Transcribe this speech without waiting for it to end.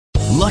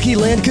Lucky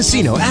Land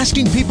Casino,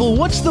 asking people,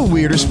 what's the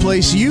weirdest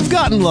place you've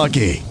gotten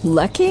lucky?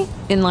 Lucky?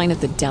 In line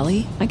at the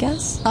deli, I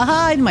guess?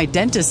 Aha, in my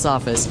dentist's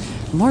office.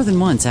 More than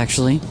once,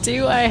 actually.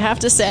 Do I have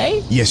to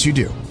say? Yes, you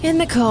do. In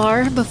the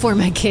car before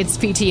my kids'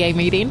 PTA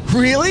meeting.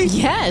 Really?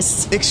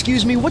 Yes.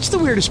 Excuse me, what's the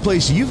weirdest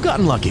place you've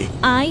gotten lucky?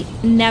 I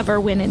never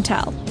win and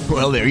tell.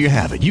 Well, there you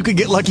have it. You can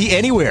get lucky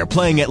anywhere,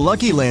 playing at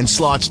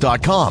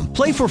LuckyLandSlots.com.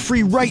 Play for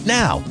free right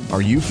now.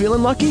 Are you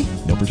feeling lucky?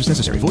 No purchase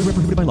necessary. Void where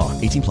prohibited by law.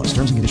 18 plus.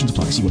 Terms and conditions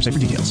apply. See website for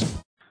details.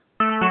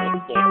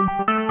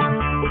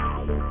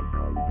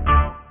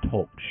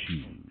 Talk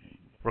shoes.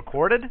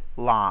 Recorded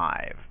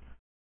live.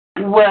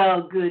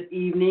 Well, good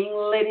evening,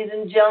 ladies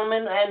and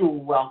gentlemen,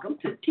 and welcome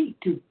to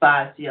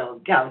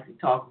T25CL Galaxy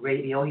Talk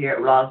Radio here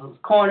at Rosalind's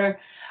Corner.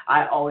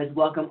 I always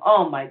welcome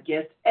all my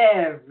guests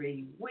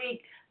every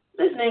week,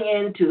 listening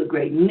in to the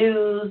great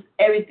news,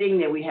 everything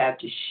that we have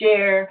to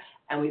share,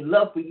 and we'd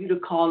love for you to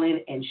call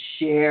in and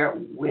share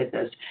with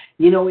us.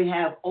 You know, we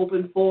have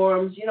open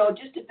forums,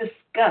 just to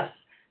discuss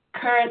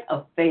current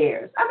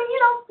affairs. I mean,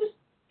 just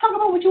talk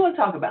about what you want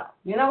to talk about,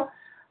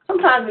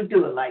 Sometimes we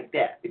do it like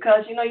that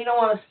because, you don't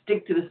want to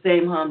stick to the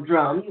same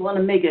humdrum. You want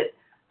to make it,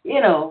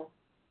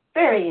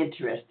 very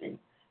interesting.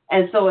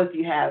 And so if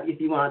you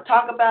want to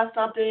talk about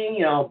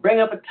something, bring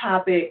up a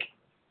topic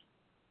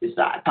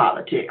besides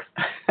politics.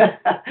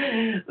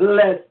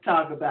 Let's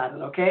talk about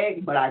it,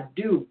 okay? But I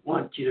do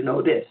want you to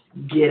know this.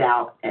 Get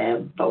out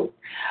and vote.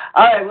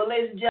 All right, well,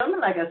 ladies and gentlemen,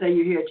 like I said,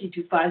 you're here at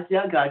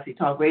T25CL Galaxy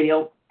Talk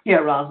Radio here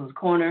at Rosalind's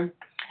Corner.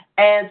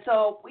 And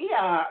so we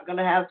are going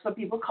to have some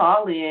people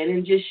call in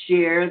and just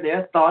share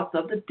their thoughts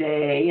of the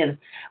day and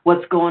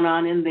what's going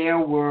on in their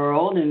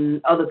world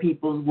and other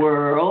people's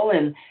world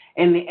and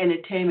in the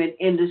entertainment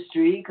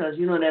industry because,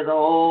 there's a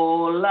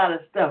whole lot of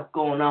stuff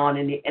going on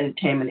in the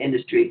entertainment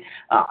industry.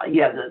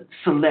 You have the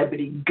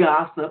celebrity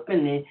gossip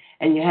and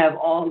you have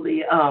all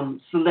the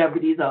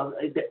celebrities,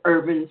 the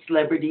urban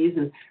celebrities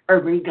and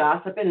urban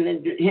gossip and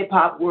the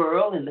hip-hop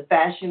world and the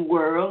fashion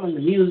world and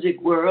the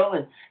music world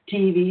and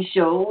TV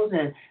shows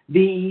and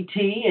BET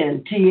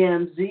and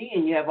TMZ,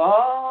 and you have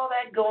all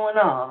that going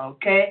on,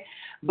 okay?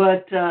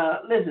 But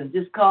listen,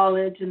 just call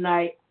in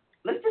tonight.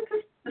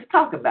 Let's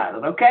talk about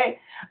it, okay?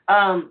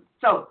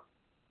 So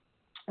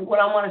what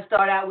I want to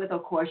start out with,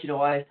 of course, I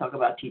always talk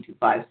about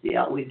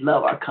T25CL. We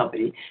love our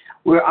company.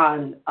 We're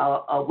on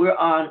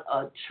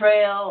a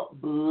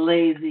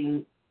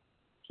trailblazing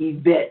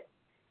event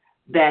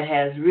that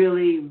has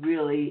really,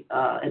 really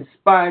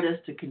inspired us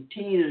to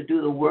continue to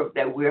do the work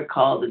that we're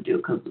called to do.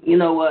 Because you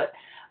know what?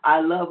 I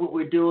love what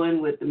we're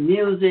doing with the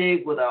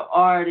music, with our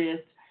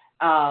artists,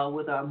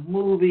 with our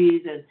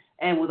movies,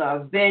 and with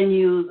our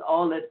venues,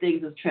 all the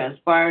things that's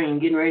transpiring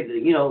and getting ready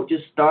to,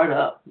 just start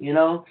up,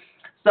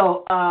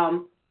 So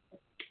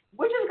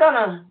we're just going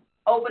to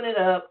open it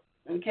up,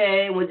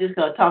 okay? We're just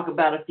going to talk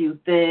about a few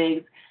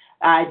things.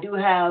 I do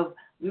have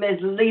Miss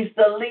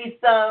Lisa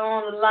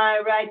on the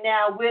line right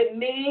now with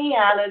me.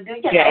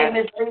 Hallelujah. Yeah. Hey,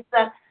 Miss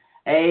Lisa.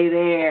 Hey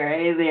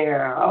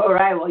there. All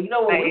right. Well, you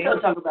know what we're going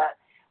to talk about?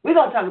 We're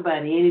going to talk about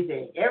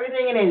anything,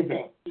 everything and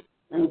anything,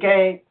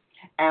 okay?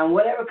 And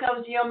whatever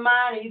comes to your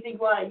mind and you think,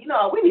 well,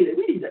 we need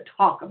to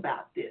talk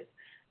about this.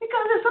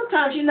 Because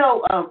sometimes,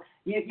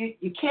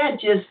 you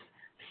can't just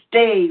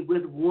stay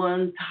with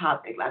one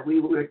topic. Like we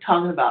were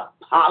talking about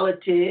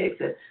politics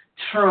and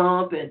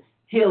Trump and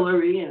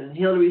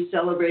Hillary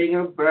celebrating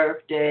her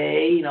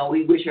birthday.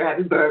 We wish her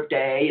happy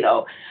birthday,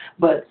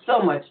 But so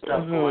much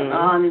stuff going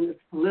on in the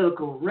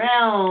political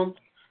realm.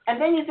 And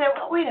then you say,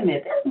 well, wait a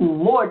minute, there's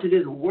more to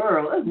this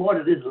world. There's more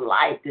to this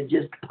life than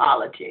just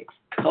politics.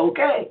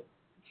 Okay?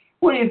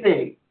 What do you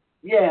think?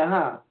 Yeah,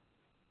 huh?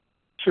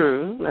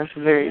 True. That's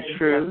very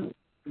true.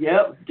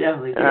 Yep,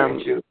 definitely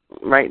very true.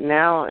 Right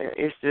now,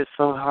 it's just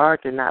so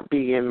hard to not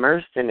be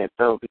immersed in it,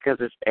 though, because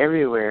it's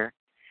everywhere.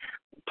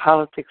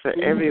 Politics are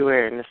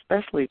everywhere, and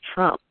especially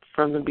Trump.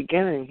 From the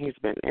beginning, he's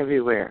been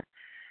everywhere.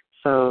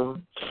 So,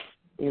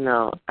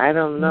 I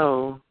don't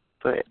know,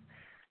 but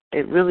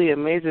it really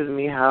amazes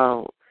me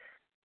how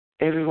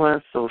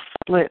everyone's so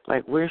split.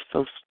 Like, we're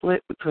so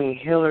split between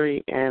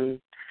Hillary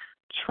and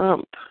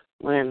Trump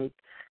when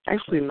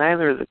actually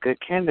neither is a good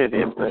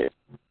candidate, but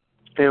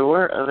there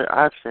were other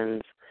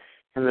options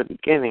in the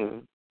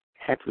beginning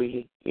had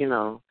we, I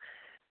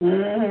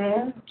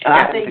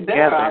think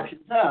better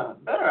options, huh?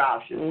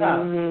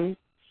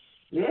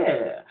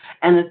 Yeah.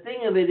 And the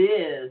thing of it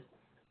is,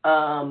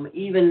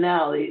 even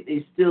now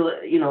they still,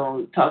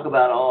 talk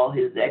about all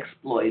his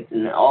exploits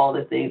and all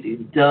the things he's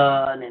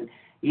done and,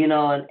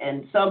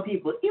 and some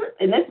people,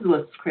 and this is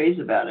what's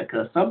crazy about it,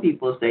 because some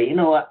people say, you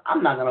know what,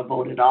 I'm not going to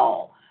vote at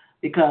all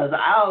because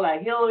I don't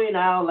like Hillary and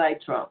I don't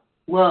like Trump.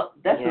 Well,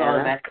 that's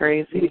that's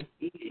crazy.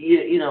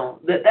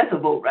 That's a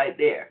vote right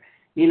there.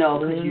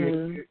 Because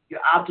you're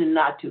opting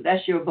not to.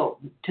 That's your vote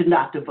to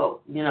not to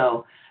vote.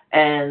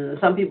 And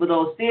some people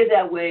don't see it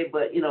that way,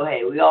 but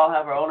hey, we all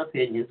have our own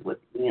opinions. What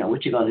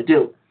you're going to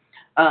do.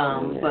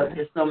 But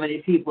there's so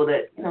many people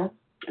that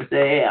say,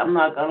 hey, I'm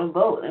not going to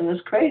vote, and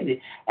it's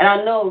crazy. And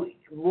I know,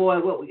 boy,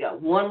 what we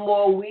got? One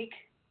more week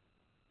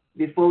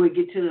before we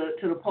get to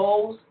the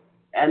polls.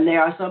 And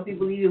there are some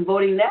people even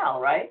voting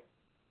now, right?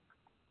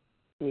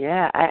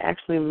 Yeah, I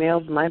actually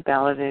mailed my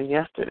ballot in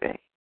yesterday.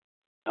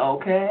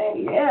 Okay,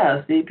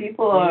 yeah. See,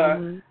 people are,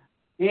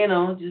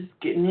 just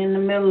getting in the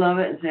middle of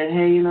it and saying,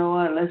 hey, you know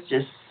what, let's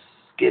just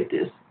get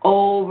this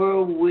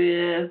over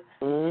with.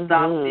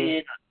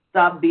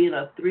 Stop being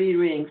a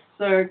three-ring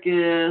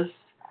circus,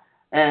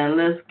 and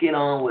let's get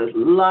on with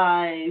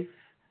life,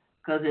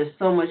 because there's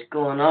so much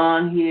going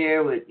on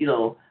here with,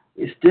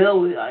 it's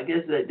still, I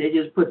guess that they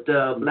just put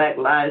the Black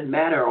Lives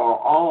Matter or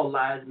All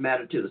Lives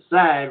Matter to the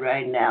side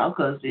right now,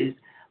 because these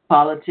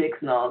politics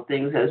and all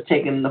things has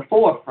taken the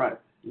forefront,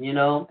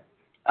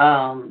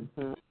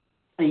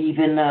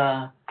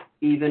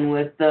 even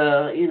with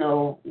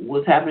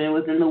what's happening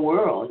within the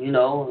world,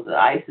 the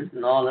ISIS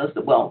and all this.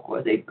 Well, of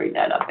course they bring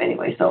that up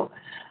anyway. So,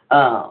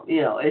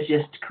 it's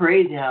just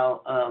crazy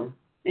how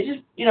they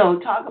just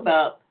talk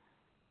about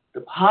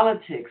the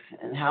politics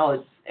and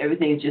how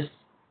everything's just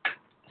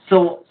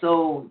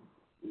so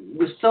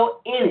we're so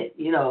in it,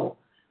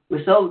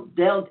 we're so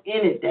dealt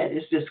in it that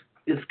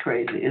it's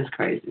crazy. It's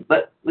crazy.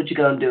 But what you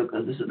gonna do?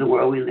 Because this is the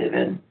world we live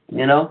in,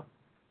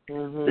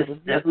 This is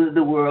definitely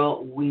the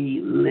world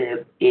we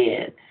live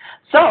in.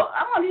 So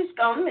I'm going to just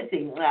go, let me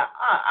see.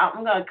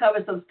 I'm going to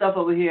cover some stuff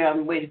over here.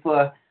 I'm waiting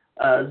for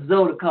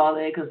Zoe to call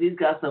in because he's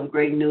got some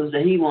great news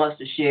that he wants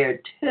to share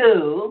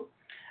too.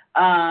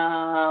 This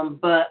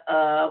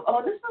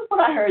is what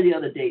I heard the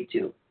other day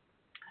too.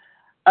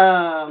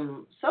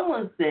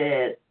 Someone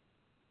said,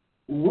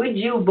 would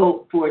you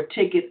vote for a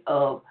ticket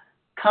of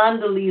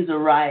Condoleezza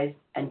Rice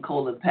and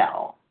Colin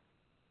Powell?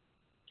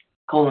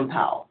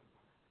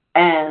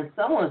 And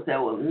someone said,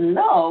 well,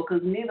 no,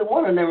 because neither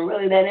one of them are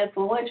really that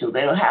influential.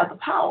 They don't have the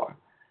power.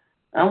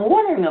 I'm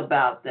wondering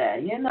about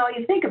that. You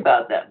think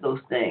about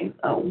those things.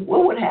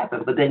 What would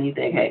happen? But then you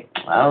think, hey,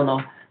 I don't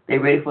know. They're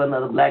ready for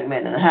another black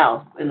man in the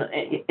house, in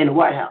the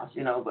White House,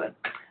 but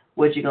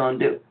what you going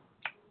to do?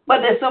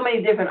 But there's so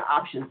many different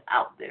options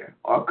out there,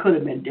 or could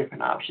have been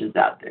different options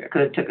out there.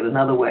 Could have took it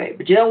another way.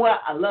 But you know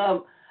what? I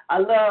love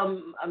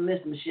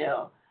Miss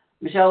Michelle.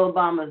 Michelle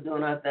Obama's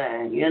doing her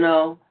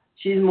thing,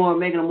 She's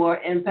making a more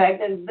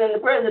impact than the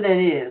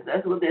president is.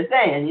 That's what they're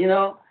saying,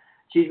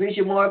 She's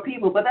reaching more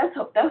people, but that's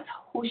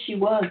who she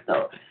was,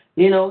 though.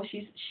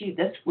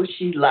 That's what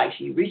she likes.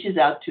 She reaches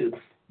out to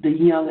the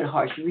young at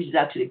heart. She reaches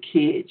out to the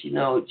kids.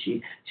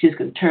 She's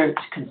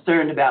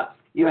concerned about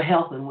your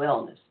health and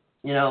wellness.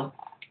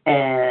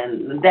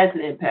 And that's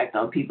an impact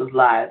on people's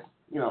lives.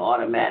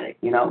 Automatic.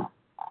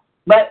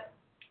 But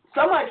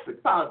so much for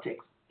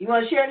politics. You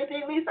want to share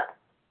anything, Lisa?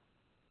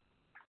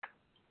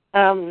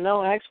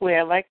 No, actually,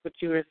 I like what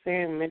you were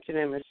saying,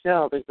 mentioning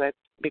Michelle,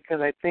 because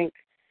I think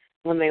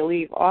when they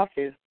leave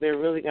office, they're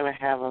really going to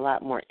have a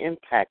lot more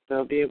impact.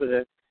 They'll be able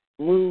to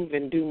move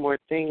and do more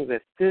things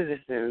as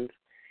citizens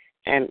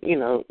and,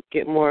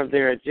 get more of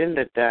their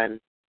agenda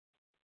done.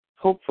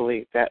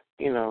 Hopefully that,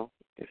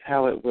 is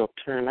how it will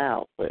turn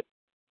out. But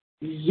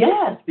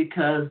yes,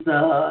 because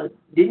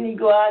didn't he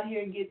go out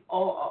here and get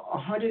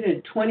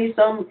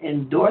 120-some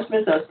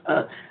endorsements?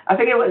 I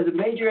forget what the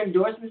major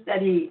endorsements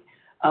that he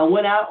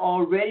went out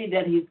already,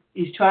 that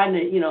he's trying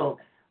to,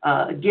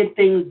 get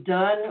things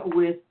done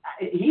with.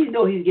 He's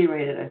getting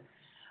ready to.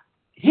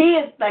 He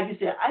is, like you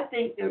said, I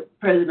think that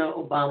President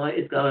Obama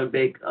is going to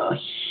make a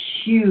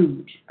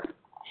huge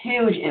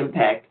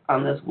impact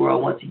on this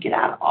world once he get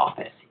out of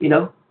office,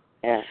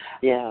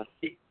 Yeah.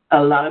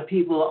 A lot of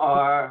people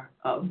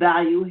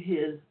value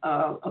his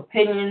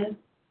opinion,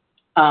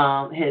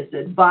 his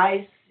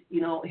advice,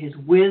 his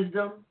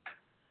wisdom.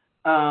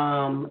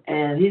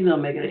 And he's going to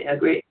make a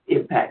great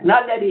impact.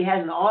 Not that he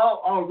hasn't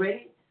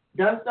already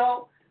done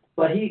so,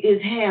 but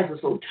his hands are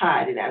so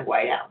tied in that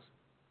White House,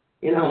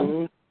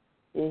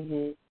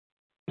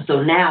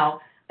 So now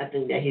I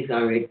think that he's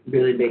going to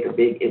really make a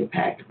big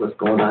impact what's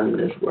going on in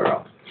this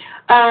world.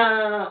 But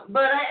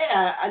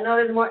I know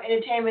there's more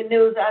entertainment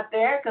news out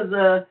there because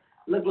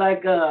look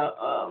like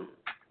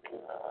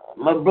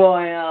my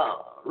boy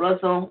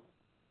Russell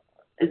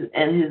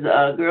and his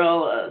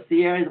girl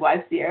Sierra, his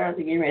wife Sierra, I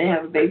think he's ready to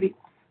have a baby.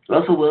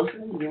 Russell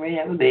Wilson, he's ready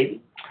to have a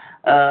baby.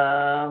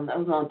 That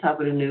was on top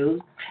of the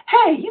news.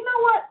 Hey, you know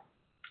what?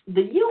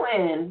 The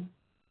UN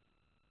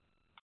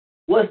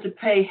was to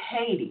pay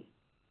Haiti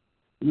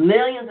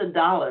millions of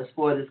dollars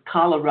for this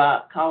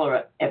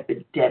cholera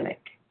epidemic.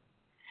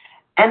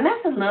 And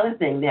that's another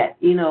thing that,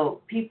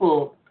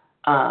 people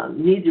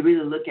need to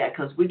really look at,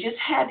 because we just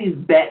had this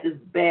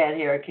bad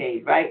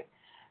hurricane, right,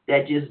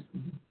 that just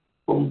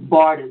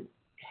bombarded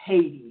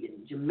Haiti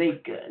and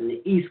Jamaica and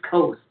the East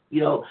Coast,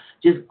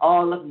 just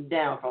all up and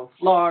down from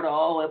Florida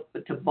all up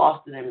to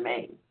Boston and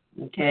Maine,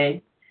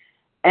 okay?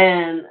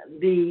 And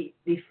the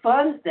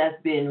funds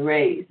that's been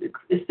raised,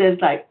 it says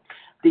like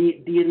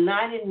the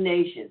United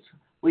Nations,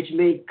 which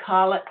made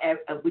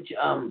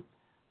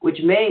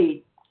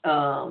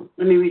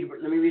let me read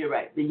it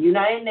right. The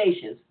United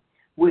Nations,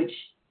 which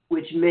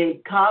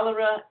made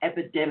cholera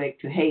epidemic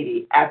to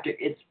Haiti after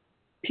its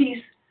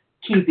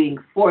peacekeeping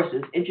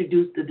forces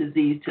introduced the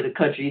disease to the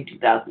country in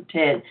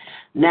 2010,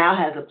 now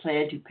has a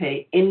plan to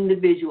pay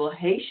individual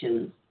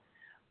Haitians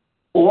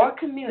or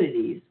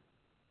communities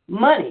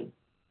money,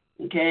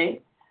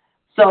 okay?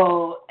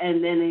 So,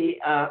 and then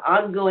the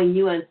ongoing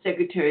UN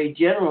Secretary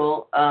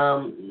General,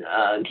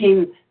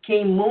 Kim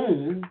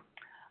Moon,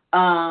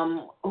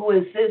 who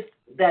insists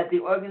that the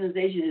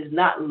organization is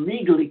not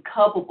legally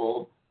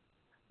culpable,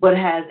 but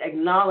has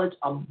acknowledged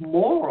a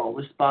moral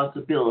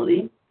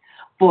responsibility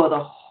for the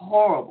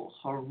horrible,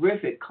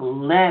 horrific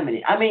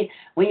calamity. I mean,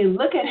 when you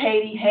look at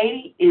Haiti,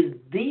 Haiti is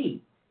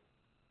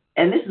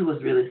and this is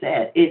what's really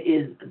sad, it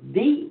is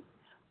the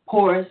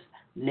poorest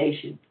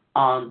nation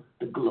on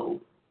the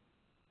globe.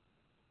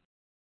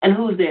 And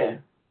who's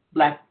there?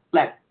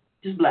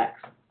 Just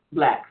blacks.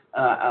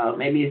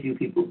 Maybe a few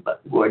people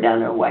who are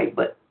down there white,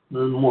 but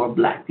more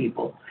black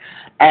people.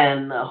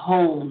 And the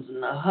homes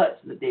and the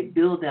huts that they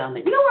build down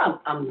there. You know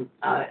what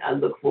I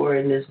look for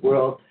in this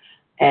world?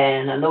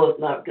 And I know it's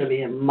not going to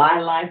be in my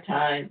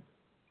lifetime,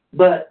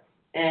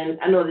 and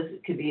I know this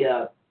could be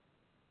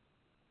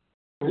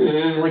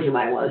what you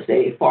might want to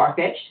say,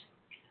 far-fetched.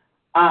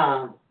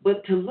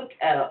 But to look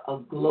at a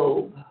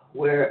globe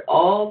where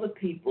all the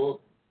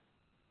people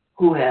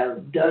who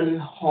have done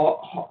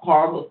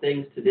horrible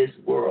things to this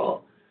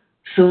world,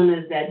 soon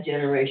as that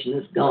generation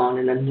is gone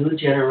and a new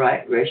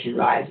generation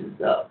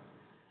rises up,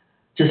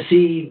 to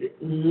see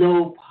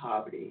no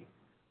poverty,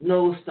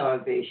 no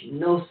starvation,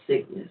 no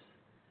sickness.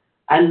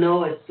 I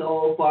know it's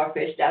so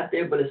far-fetched out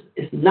there, but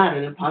it's not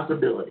an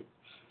impossibility.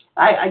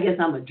 I guess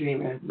I'm a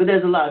dreamer, but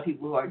there's a lot of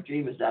people who are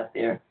dreamers out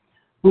there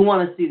who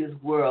want to see this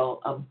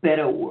world a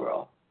better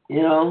world,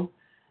 you know?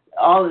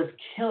 All this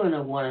killing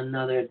of one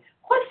another.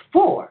 What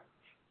for?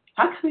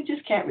 How come we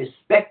just can't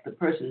respect the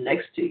person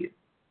next to you?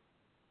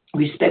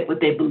 Respect what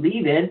they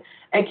believe in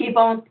and keep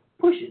on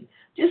pushing.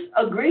 Just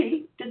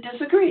agree to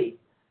disagree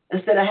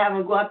instead of having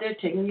to go out there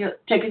taking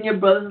your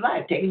brother's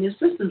life, taking your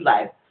sister's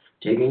life,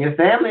 taking your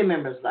family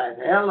member's life.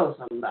 Hello,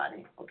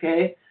 somebody,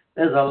 okay?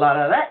 There's a lot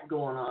of that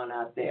going on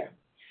out there.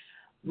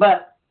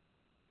 But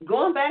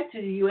going back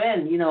to the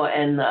UN, you know,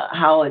 and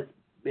how it's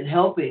been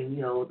helping,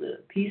 you know, the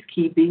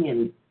peacekeeping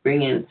and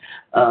bringing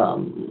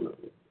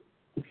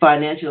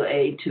financial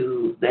aid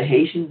to the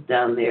Haitians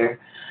down there.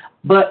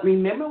 But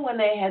remember when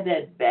they had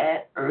that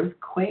bad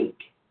earthquake?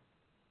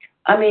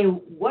 I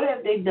mean, what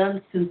have they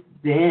done since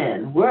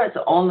then? Where's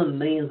all the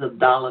millions of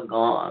dollars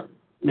gone?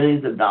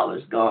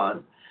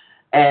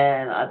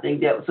 And I think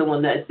that was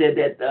someone that said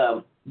that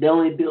they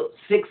only built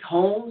 6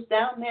 homes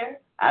down there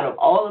out of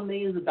all the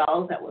millions of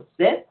dollars that was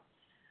spent.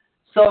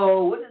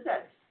 So what does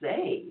that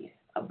say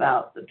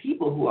about the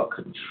people who are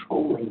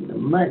controlling the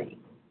money?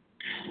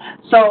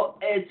 So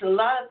it's a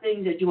lot of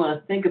things that you want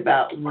to think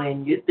about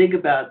when you think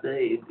about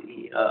the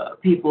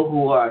people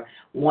who are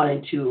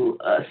wanting to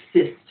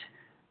assist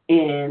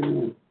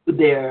in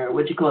their,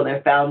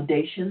 their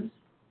foundations.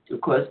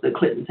 Of course, the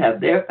Clintons have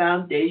their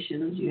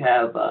foundations. You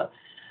have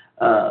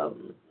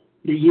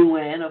the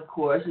UN, of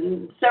course,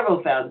 and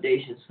several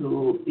foundations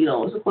who, you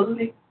know,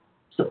 supposedly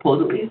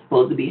supposed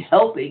to be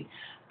helping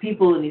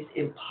people in these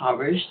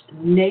impoverished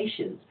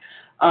nations.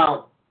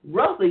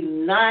 Roughly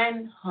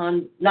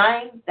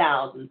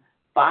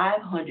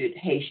 9,500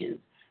 Haitians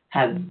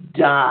have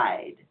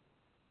died.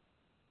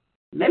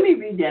 Let me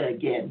read that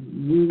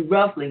again.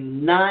 Roughly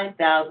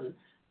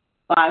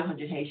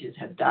 9,500 Haitians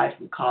have died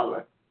from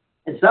cholera.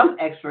 And some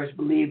experts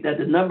believe that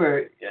the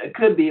number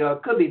could be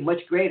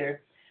much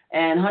greater,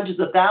 and hundreds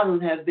of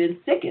thousands have been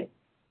sickened.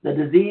 The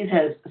disease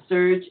has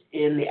surged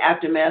in the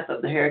aftermath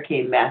of the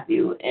Hurricane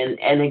Matthew,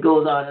 and it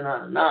goes on and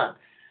on and on.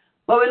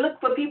 But we look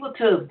for people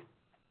to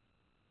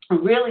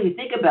really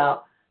think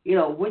about, you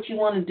know, what you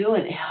want to do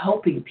in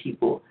helping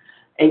people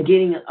and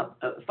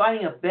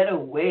finding a better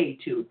way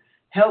to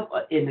help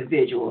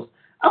individuals.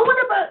 I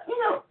wonder about, you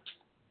know,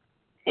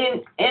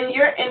 in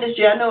your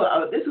industry, I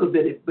know this would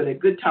be a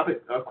good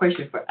topic or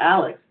question for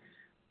Alex,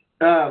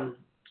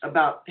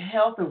 about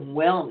health and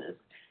wellness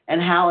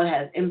and how it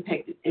has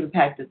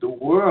impacted the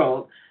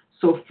world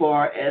so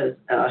far as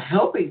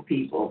helping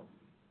people.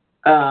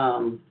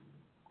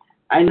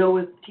 I know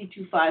with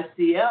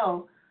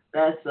T25CL,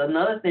 that's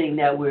another thing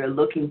that we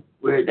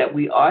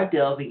are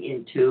delving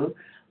into,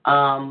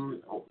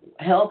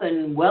 health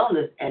and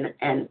wellness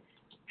and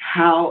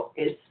how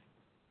it's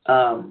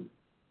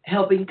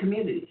helping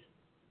communities.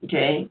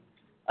 Okay,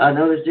 I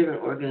know there's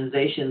different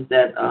organizations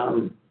that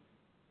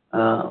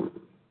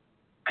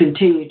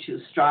continue to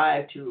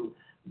strive to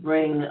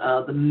bring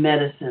the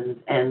medicines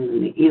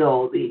and, you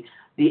know, the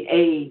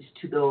aids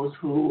to those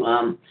who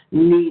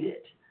need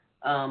it.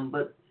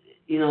 But,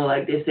 you know,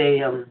 like they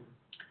say,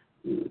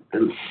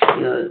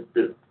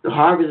 the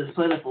harvest is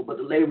plentiful, but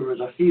the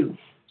laborers are few.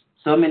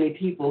 So many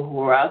people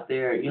who are out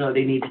there, you know,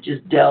 they need to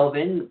just delve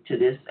into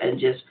this and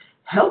just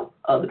help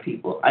other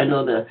people. I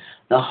know the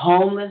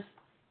homeless.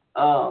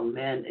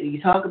 Man,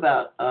 you talk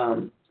about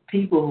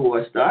people who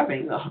are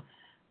starving.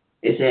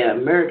 They say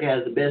America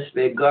has the best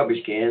fed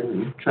garbage can.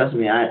 And trust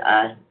me,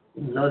 I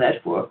know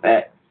that for a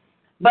fact.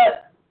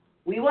 But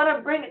we want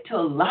to bring it to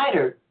a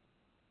lighter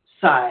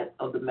side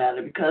of the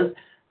matter because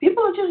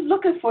people are just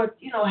looking for,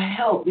 you know,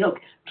 help. You know,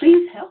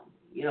 please help.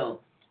 You know,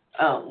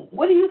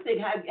 What do you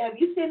think? Have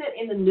you seen it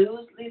in the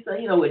news, Lisa?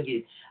 When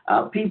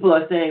people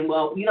are saying,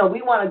 well, we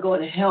want to go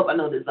and help. I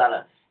know there's a lot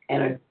of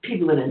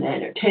people in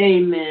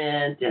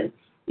entertainment and,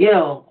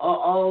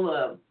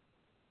 all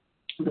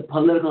the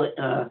political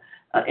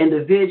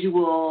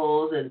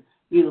individuals and,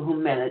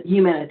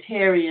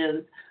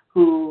 humanitarians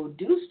who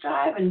do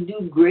strive and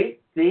do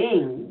great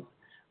things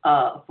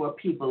for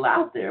people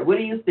out there. What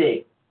do you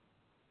think?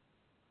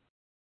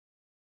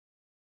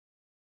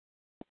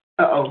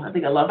 I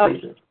think I lost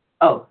Lisa.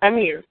 Oh. I'm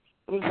here.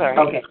 I'm sorry.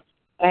 Okay.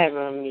 I have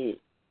on mute.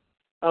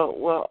 Oh,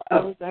 well, I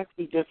was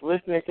actually just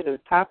listening to the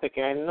topic,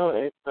 and I know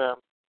it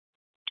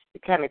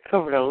kind of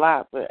covered a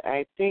lot, but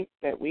I think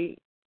that we,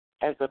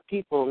 as a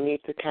people,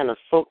 need to kind of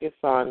focus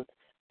on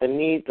the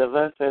needs of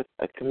us as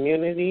a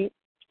community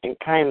and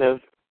kind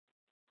of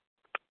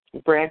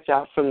branch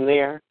out from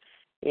there.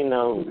 We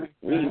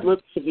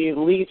look to be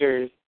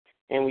leaders,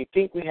 and we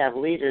think we have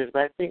leaders,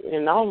 but I think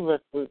in all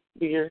of us,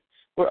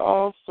 we're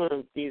all sort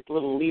of these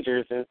little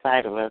leaders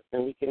inside of us,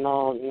 and we can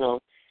all,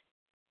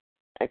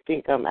 I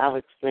think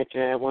Alex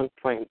mentioned at one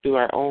point, do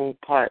our own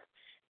part,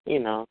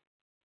 do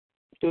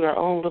our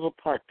own little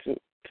part to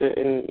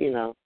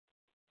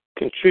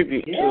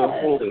contribute to a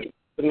whole, to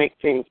make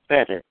things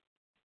better.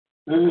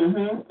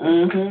 And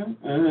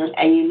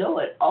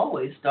it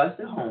always starts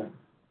at home.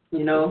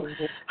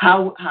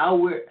 How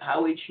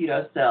we treat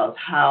ourselves,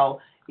 how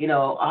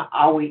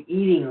are we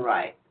eating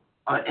right?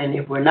 And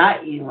if we're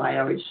not eating right,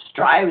 are we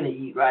striving to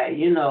eat right?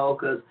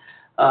 Because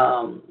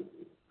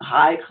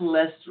high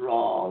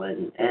cholesterol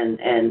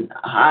and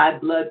high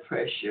blood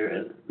pressure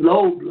and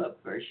low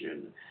blood pressure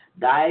and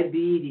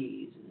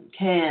diabetes and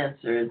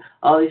cancer and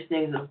all these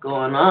things that's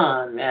going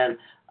on, man.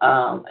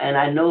 And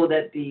I know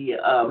that the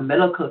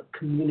medical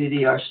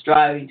community are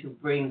striving to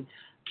bring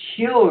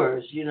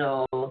cures,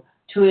 to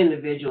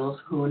individuals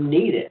who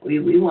need it.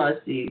 We want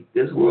to see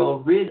this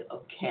world rid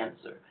of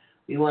cancer.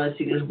 We want to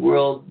see this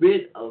world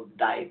rid of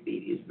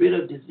diabetes, rid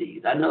of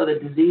disease. I know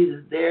that disease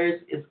is there.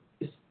 It's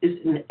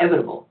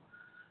inevitable.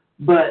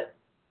 But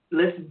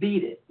let's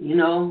beat it,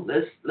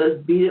 Let's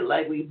beat it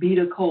like we beat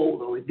a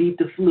cold or we beat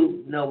the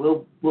flu.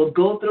 We'll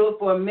go through it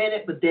for a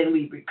minute, but then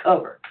we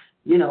recover,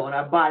 and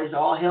our bodies are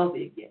all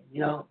healthy again,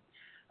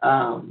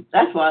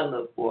 That's what I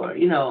look for, And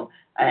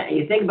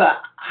you think about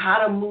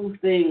how to move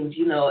things,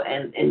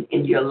 and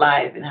in your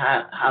life and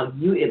how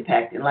you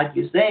impact it. Like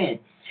you're saying,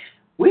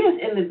 we as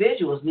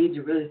individuals need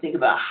to really think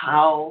about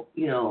how,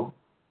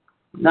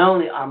 not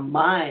only how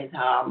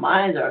our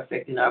minds are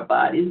affecting our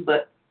bodies,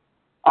 but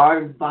our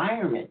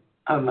environment.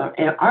 And our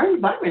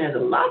environment has a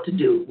lot to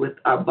do with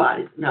our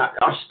bodies,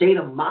 our state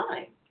of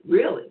mind,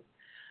 really.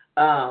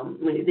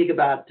 When you think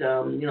about,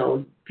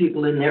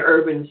 people in their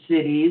urban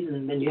cities,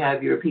 and then you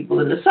have your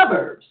people in the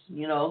suburbs,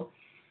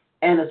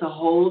 and it's a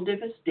whole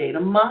different state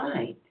of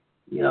mind,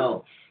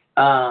 You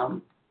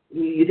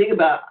think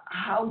about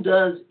how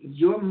does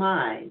your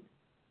mind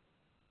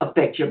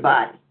affect your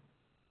body?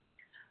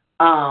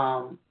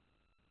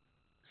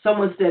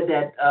 Someone said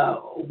that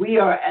we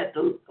are at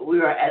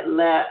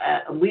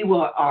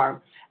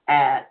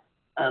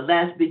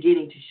last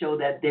beginning to show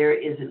that there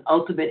is an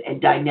ultimate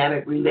and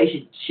dynamic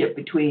relationship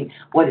between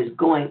what is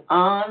going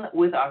on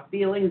with our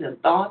feelings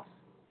and thoughts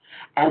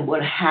and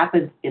what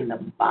happens in the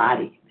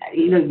body.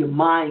 Your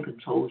mind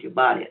controls your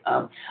body.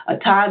 A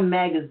Time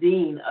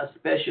magazine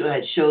special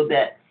had showed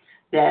that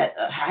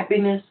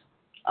happiness,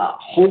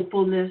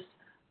 hopefulness,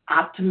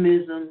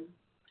 optimism,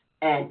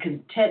 and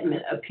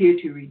contentment appear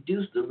to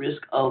reduce the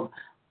risk of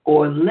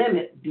or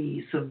limit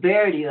the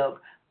severity of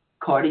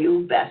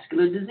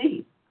cardiovascular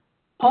disease,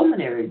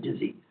 pulmonary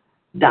disease,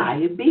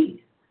 diabetes,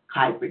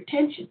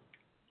 hypertension,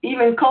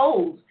 even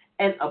colds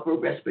and upper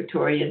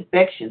respiratory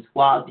infections,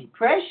 while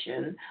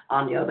depression,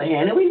 on the other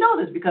hand, and we know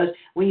this because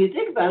when you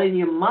think about it in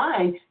your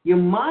mind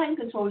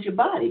controls your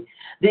body.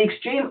 The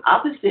extreme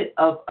opposite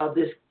of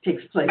this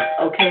takes place,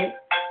 okay?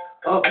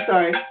 Oh,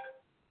 sorry.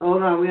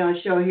 Hold on, we're on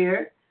a show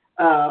here.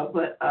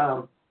 But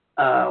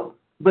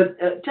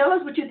tell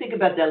us what you think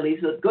about that,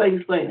 Lisa. Go ahead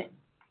and explain it.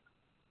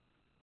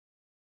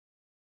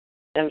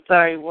 I'm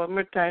sorry, one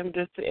more time,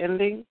 just the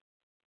ending?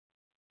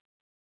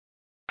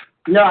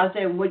 No, I'm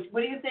saying, what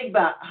do you think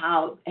about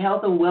how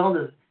health and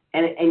wellness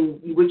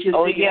and what you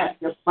think about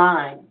your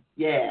mind?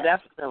 Yeah.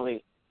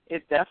 Definitely.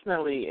 It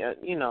definitely,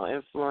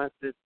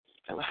 influences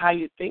how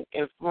you think,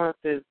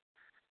 influences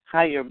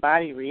how your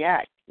body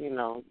reacts.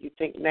 You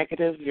think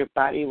negative, your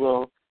body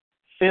will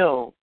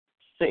feel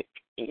sick.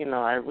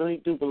 I really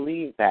do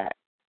believe that.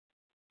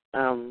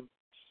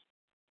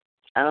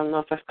 I don't know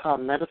if that's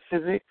called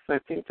metaphysics. I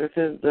think this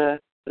is the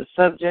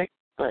subject,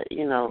 but,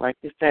 like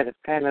you said, it's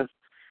kind of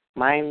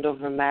mind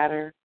over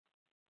matter,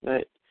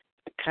 but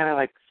kind of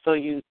like, so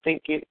you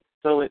think it,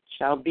 so it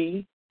shall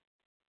be.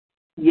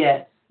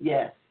 Yes.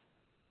 So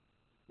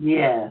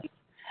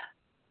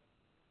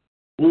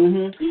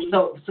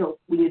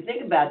when you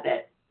think about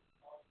that,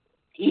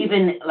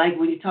 even like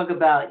when you talk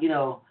about,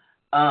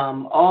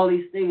 all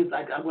these things,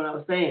 like what I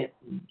was saying,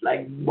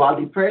 like while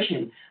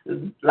depression,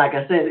 like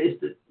I said, is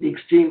the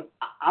extreme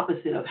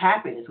opposite of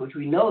happiness, which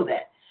we know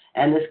that.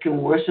 And this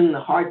can worsen the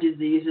heart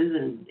diseases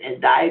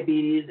and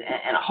diabetes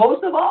and a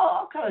host of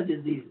all kinds of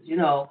diseases,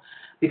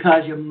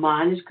 because your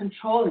mind is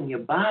controlling your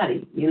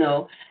body.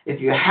 If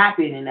you're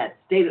happy and in that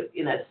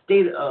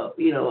state of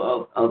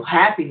of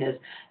happiness,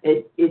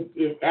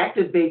 it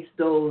activates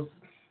those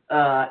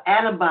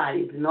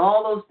antibodies and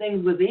all those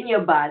things within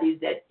your bodies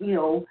that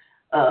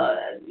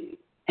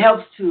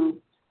helps to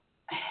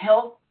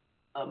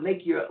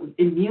make your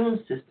immune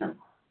system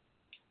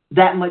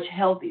that much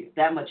healthier,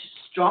 that much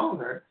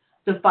stronger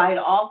to fight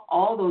off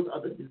all those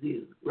other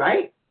diseases,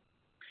 right?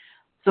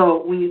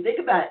 So when you think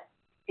about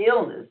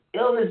illness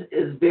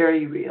is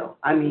very real.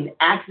 I mean,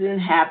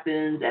 accident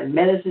happens, and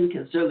medicine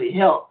can certainly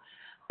help.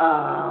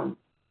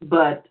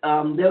 But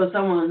there was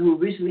someone who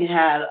recently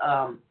had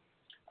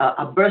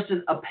a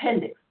bursted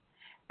appendix,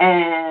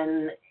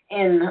 and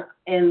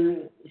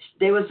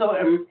they were so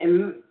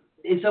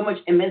in so much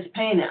immense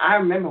pain. And I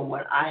remember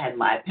when I had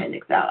my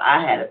appendix out,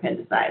 I had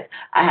appendicitis.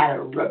 I had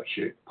a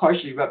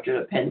partially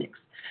ruptured appendix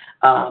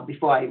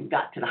before I even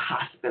got to the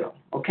hospital.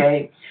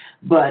 Okay,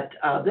 but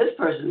this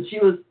person, she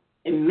was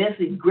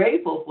immensely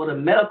grateful for the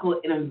medical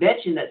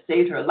intervention that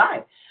saved her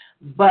life.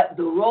 But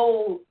the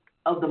role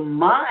of the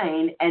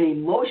mind and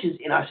emotions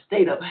in our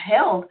state of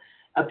health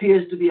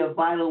appears to be a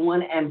vital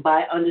one, and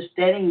by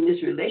understanding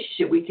this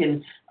relationship, we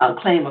can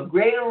claim a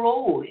greater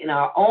role in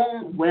our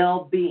own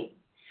well-being.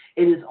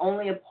 It is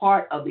only a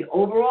part of the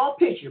overall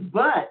picture,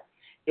 but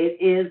it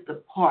is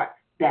the part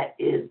that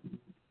is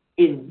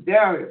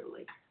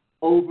invariably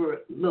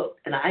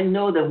overlooked. And I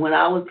know that when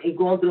I was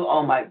going through,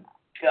 oh my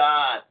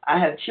God, I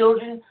have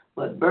children,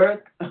 but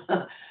birth,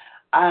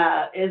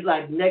 it's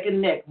like neck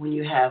and neck when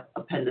you have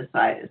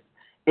appendicitis.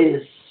 It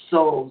is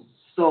so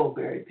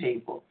very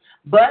painful.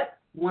 But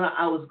when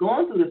I was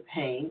going through the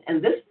pain,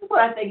 and this is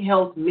what I think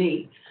helped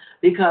me,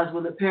 because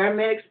when the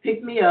paramedics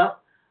picked me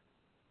up,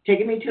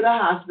 taking me to the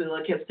hospital,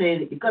 I kept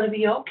saying, you're going to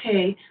be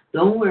okay,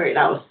 don't worry. And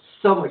I was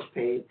so much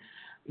pain.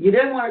 You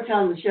didn't want to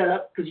tell them to shut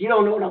up because you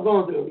don't know what I'm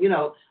going through,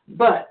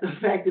 But the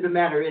fact of the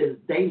matter is,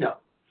 they know.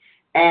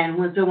 And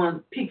when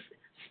someone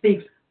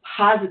speaks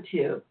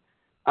positive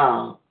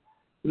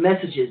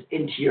messages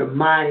into your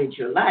mind, into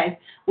your life,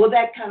 well,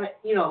 that kind of,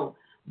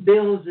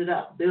 builds it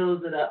up.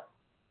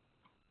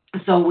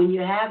 So when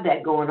you have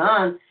that going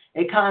on,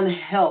 it kind of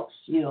helps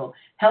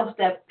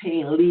that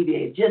pain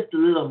alleviate just a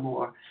little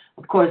more.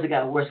 Of course, it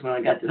got worse when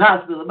I got to the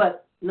hospital,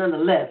 but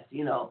nonetheless,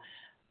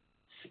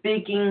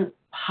 speaking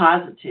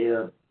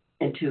positive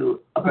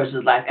into a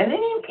person's life, and then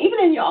even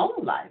in your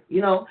own life,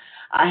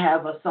 I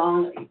have a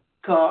song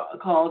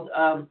called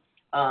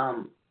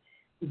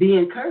Be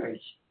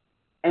Encouraged.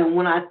 And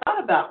when I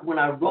thought about when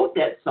I wrote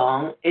that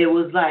song, it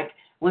was like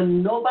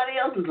when nobody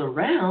else is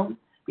around,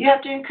 you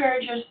have to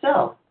encourage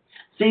yourself.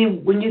 See,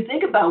 when you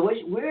think about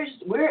where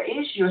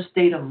is your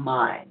state of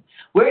mind?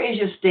 Where is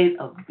your state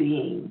of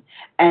being?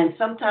 And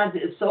sometimes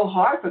it's so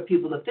hard for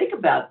people to think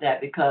about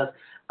that because,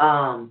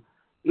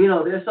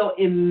 they're so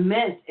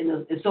immense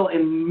and so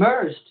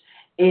immersed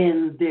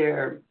in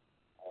their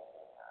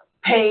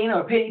pain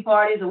or pity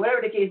parties or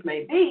whatever the case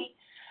may be.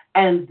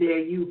 And there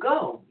you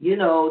go.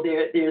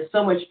 There's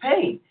so much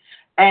pain.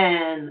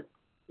 And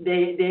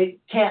they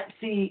can't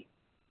see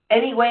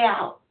any way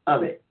out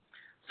of it.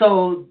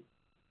 So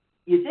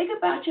you think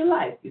about your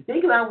life. You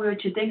think about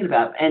what you're thinking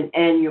about.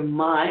 And your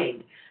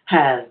mind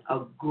has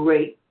a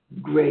great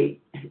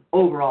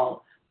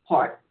overall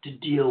part to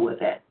deal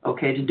with it.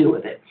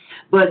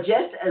 But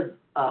just as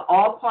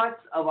all parts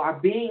of our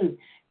being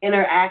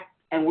interact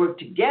and work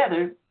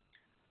together,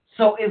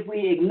 so if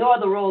we ignore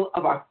the role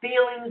of our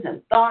feelings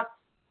and thoughts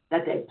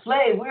that they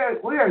play,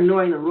 we're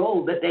ignoring the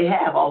role that they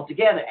have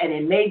altogether, and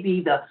it may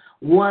be the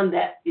one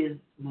that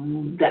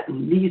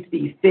needs to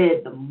be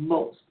fed the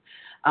most.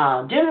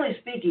 Generally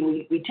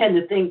speaking, we tend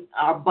to think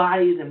our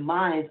bodies and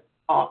minds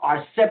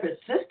are separate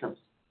systems,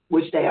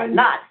 which they are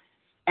not,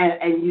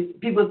 and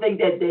people think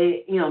that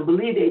they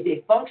believe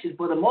they function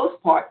for the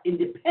most part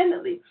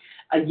independently.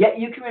 Yet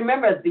you can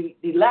remember the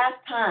last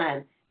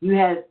time you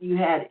had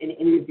an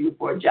interview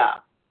for a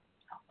job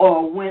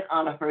or went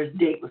on a first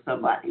date with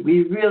somebody.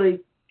 We really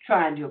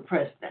trying to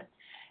impress them.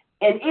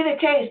 In either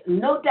case,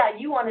 no doubt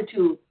you wanted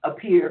to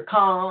appear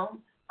calm,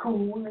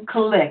 cool, and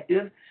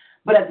collective,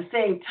 but at the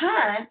same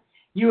time,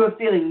 you were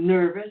feeling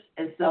nervous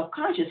and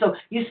self-conscious. So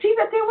you see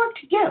that they work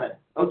together,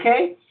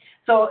 okay?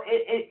 So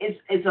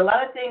it's a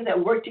lot of things that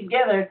work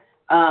together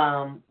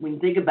when you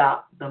think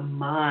about the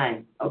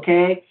mind,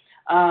 okay?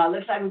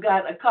 Looks like we've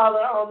got a caller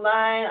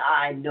online.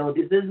 I know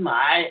this is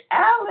my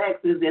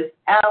Alex. Is this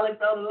Alex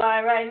on the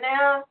line right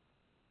now?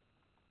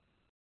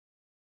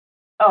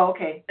 Oh,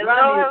 okay.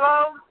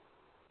 Hello.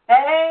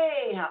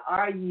 Hey, how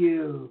are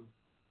you?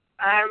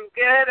 I'm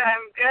good.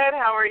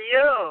 How are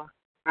you?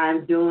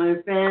 I'm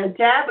doing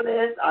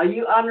fantabulous. Are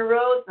you on the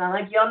road? Sound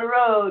like you're on the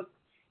road.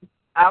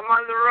 I'm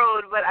on the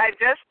road, but I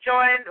just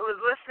joined, was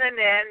listening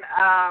in.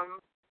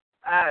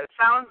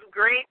 Sounds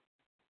great.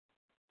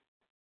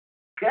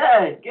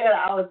 Good.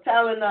 I was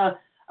telling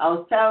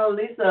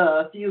Lisa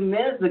a few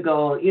minutes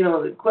ago,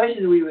 the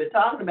questions we were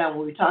talking about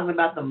when we were talking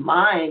about the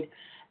mind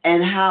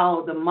and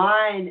how the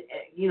mind,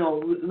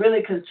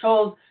 really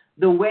controls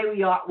the way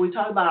we are. We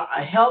talk about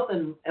our health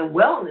and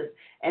wellness,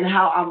 and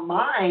how our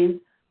minds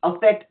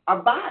affect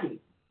our bodies.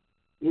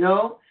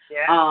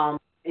 Yeah.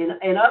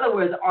 In other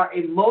words, our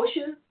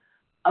emotions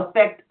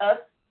affect us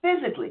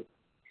physically.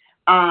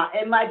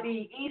 It might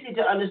be easy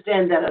to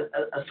understand that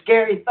a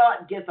scary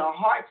thought gets our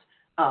hearts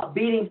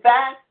beating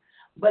fast,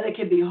 but it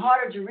can be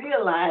harder to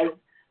realize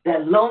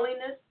that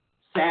loneliness,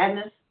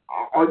 sadness,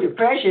 or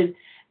depression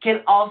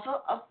can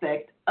also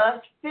affect us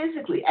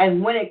physically.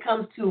 And when it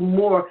comes to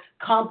more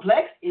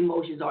complex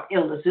emotions or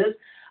illnesses,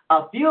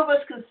 a few of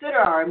us consider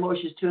our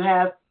emotions to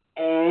have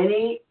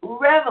any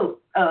relevance,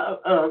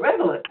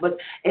 but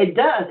it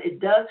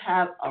does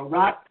have a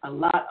lot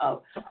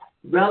of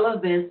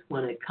relevance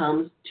when it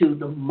comes to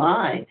the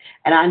mind.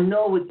 And I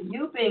know with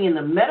you being in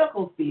the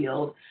medical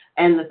field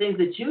and the things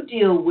that you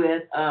deal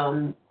with,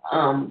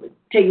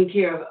 taking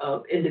care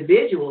of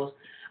individuals,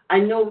 I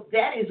know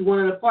that is one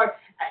of the parts.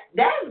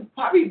 That is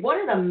probably one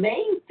of the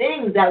main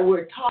things that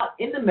we're taught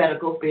in the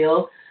medical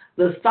field,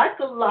 the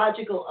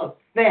psychological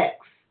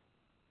effects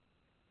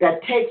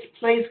that takes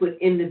place with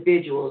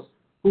individuals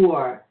who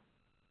are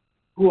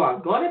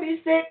going to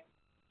be sick,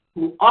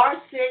 who are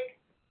sick,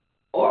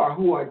 or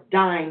who are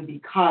dying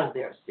because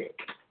they're sick.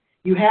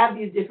 You have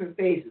these different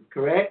phases,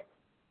 correct?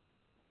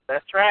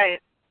 That's right.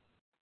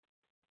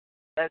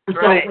 That's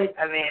right.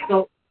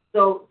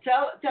 So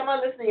tell my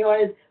listening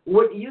audience,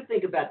 what do you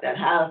think about that?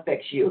 How it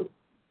affects you?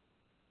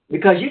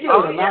 Because you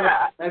deal with a lot of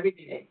stuff every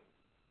day.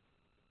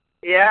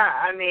 Yeah,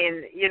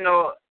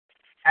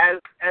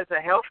 as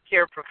a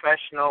healthcare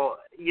professional,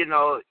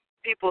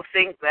 people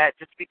think that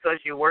just because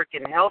you work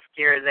in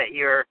healthcare that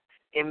you're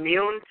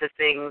immune to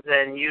things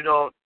and you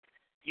don't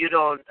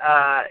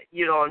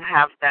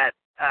have that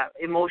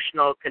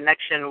emotional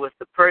connection with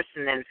the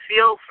person and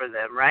feel for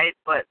them, right?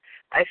 But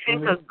I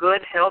think a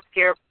good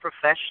healthcare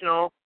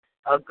professional,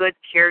 a good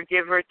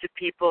caregiver to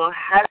people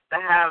has to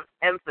have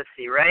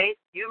empathy, right?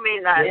 You may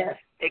not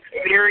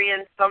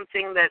experience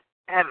something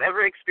have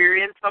ever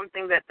experienced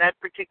something that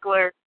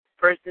particular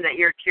person that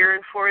you're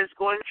caring for is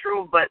going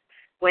through, but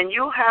when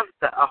you have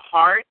a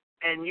heart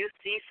and you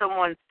see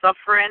someone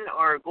suffering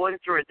or going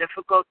through a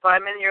difficult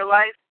time in your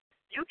life,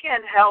 you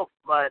can't help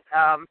but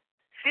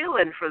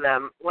feeling for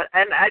them.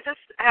 And I just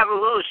have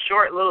a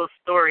short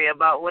story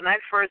about when I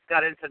first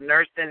got into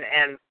nursing,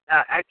 and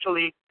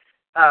actually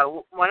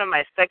one of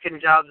my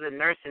second jobs in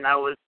nursing, I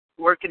was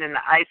working in the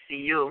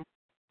ICU,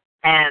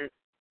 and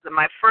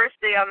my first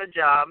day on the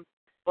job,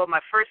 my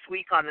first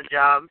week on the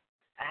job,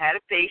 I had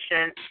a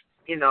patient.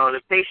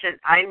 The patient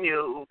I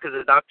knew, because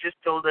the doctors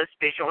told us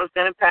the patient was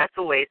going to pass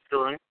away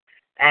soon,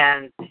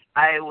 and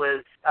I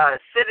was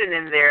sitting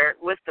in there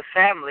with the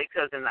family,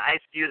 because in the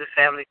ICU the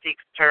family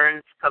takes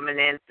turns coming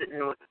in,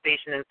 sitting with the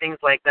patient and things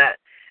like that,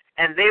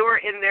 and they were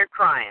in there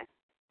crying.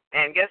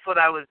 And guess what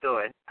I was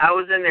doing? I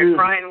was in there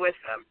crying with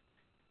them.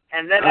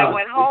 And then I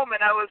went home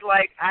and I was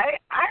like, I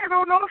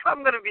don't know if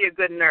I'm going to be a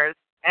good nurse.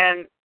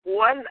 And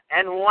one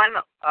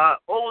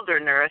older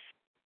nurse,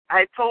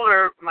 I told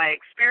her my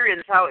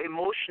experience, how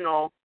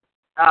emotional,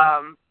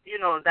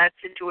 that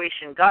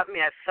situation got me.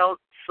 I felt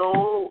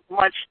so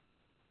much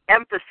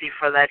empathy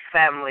for that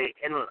family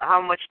and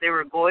how much they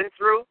were going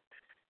through.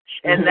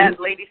 And that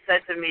lady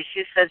said to me,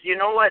 she says, you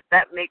know what,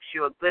 that makes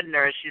you a good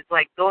nurse. She's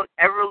like, don't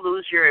ever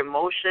lose your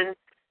emotion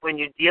when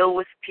you deal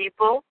with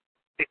people,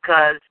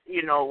 because,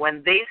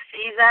 when they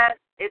see that,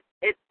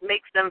 it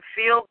makes them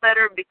feel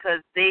better because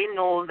they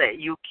know that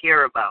you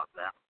care about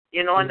them.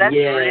 And that's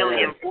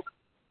really important.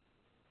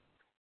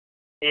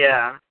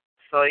 Yeah.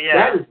 So,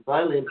 yeah. That is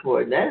vitally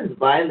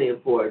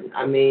important.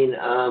 I mean,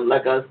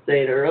 like I was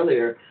saying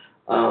earlier,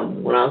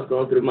 when I was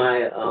going through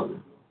my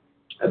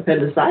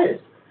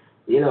appendicitis,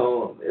 it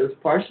was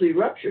partially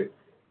ruptured.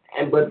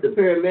 But the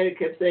paramedic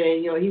kept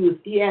saying,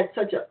 he had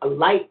such a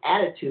light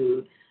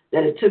attitude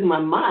that it took my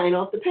mind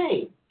off the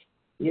pain,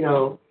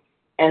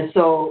 And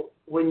so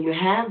when you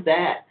have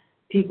that,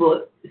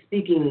 people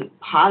speaking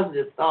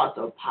positive thoughts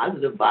or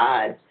positive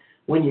vibes,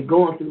 when you're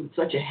going through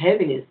such a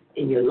heaviness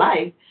in your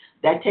life,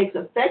 that takes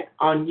effect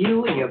on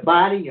you and your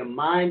body, your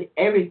mind,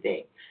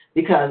 everything.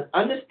 Because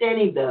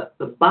understanding the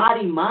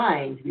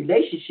body-mind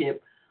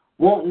relationship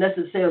won't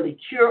necessarily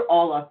cure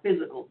all our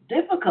physical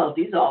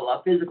difficulties, all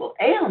our physical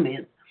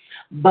ailments,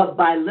 but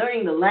by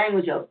learning the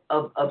language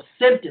of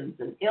symptoms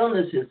and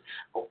illnesses,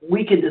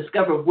 we can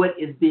discover what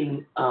is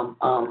being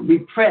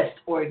repressed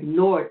or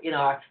ignored in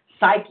our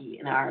psyche,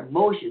 in our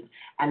emotions,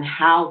 and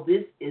how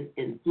this is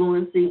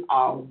influencing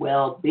our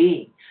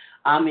well-being.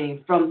 I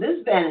mean, from this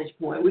vantage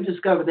point, we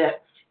discovered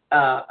that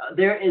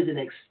there is an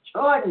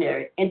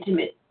extraordinary,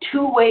 intimate,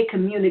 two-way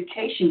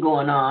communication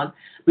going on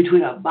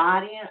between our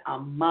body and our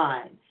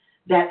mind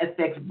that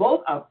affects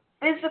both our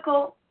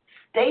physical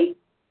state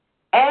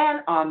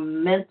and our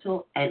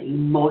mental and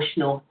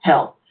emotional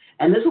health.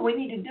 And this is what we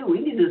need to do. We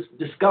need to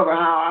discover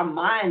how our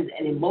minds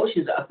and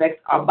emotions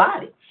affect our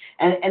body.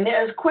 And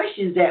there's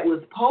questions that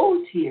was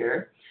posed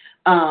here.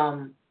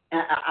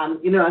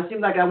 It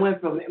seemed like I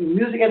went from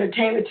music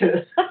entertainment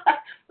to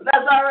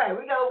That's all right.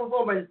 We got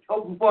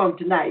open forum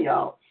tonight,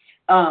 y'all.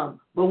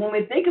 But when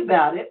we think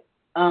about it,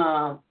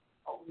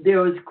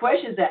 there was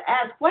questions that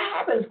asked, what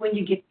happens when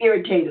you get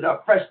irritated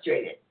or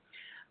frustrated?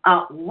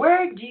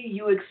 Where do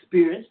you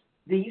experience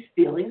these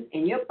feelings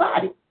in your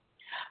body?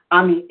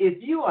 I mean,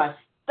 if you are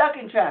stuck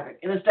in traffic,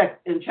 in a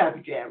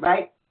traffic jam,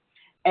 right?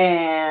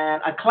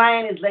 And a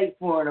client is late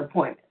for an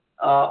appointment,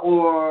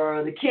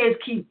 or the kids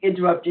keep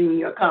interrupting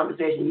your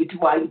conversation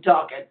while you're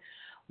talking,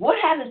 what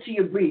happens to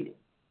your breathing,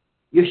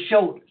 your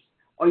shoulders,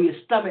 or your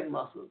stomach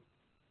muscles?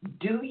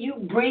 Do you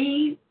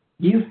breathe?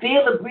 Do you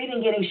feel the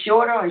breathing getting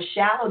shorter or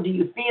shallow? Do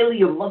you feel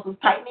your muscles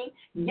tightening?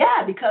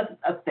 Yeah, because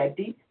it's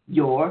affecting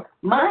your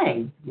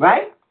mind,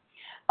 right?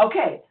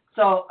 Okay,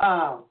 so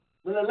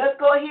let's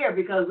go here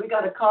because we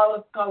got a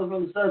caller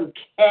from Southern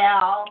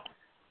Cal.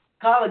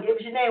 Caller, give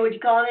us your name. Where you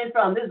calling in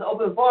from? This is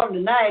Open Forum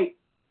tonight.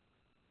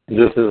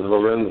 This is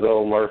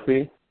Lorenzo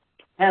Murphy.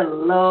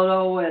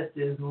 Hello, West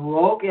is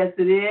woke. Yes,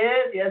 it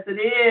is. Yes, it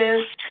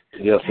is.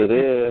 Yes, it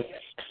is.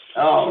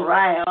 All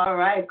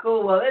right,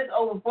 cool. Well, it's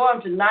Open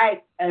Forum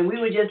tonight, and we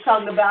were just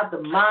talking about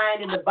the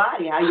mind and the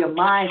body, how your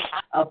mind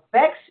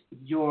affects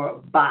your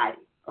body,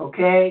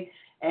 okay?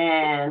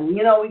 And,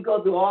 you know, we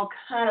go through all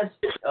kinds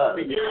of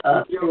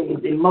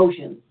things,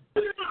 emotions.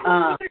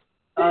 I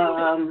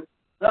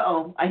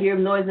hear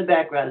noise in the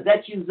background. Is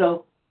that you,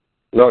 Zoe?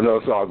 No,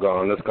 it's all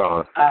gone. It's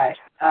gone. All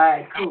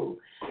right, cool.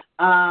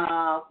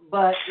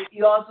 But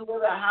you also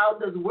wonder, how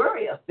does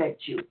worry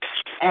affect you?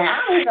 And I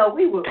don't know,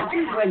 we were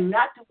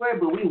not to worry,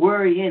 but we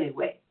worry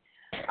anyway.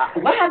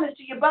 What happens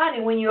to your body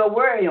when you're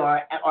worried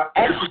or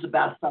anxious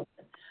about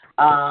something?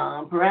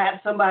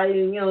 Perhaps somebody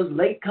is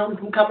late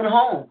from coming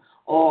home,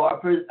 or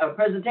a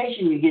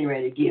presentation you're getting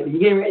ready to give.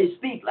 You're getting ready to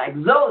speak, like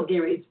Zoe's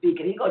getting ready to speak,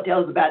 and he's going to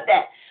tell us about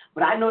that.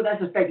 But I know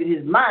that's affected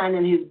his mind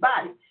and his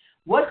body.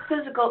 What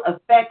physical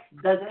effects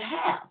does it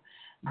have?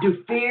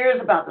 Do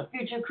fears about the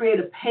future create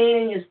a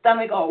pain in your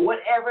stomach or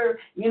whatever,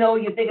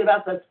 you're thinking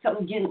about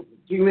something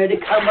getting ready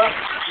to come up?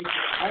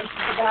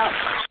 Anxious about?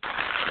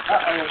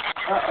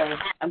 Uh-oh.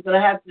 I'm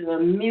going to have to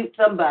mute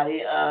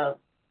somebody.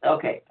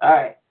 Okay, all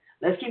right.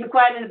 Let's keep it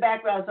quiet in the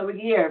background so we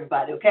can hear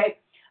everybody, okay?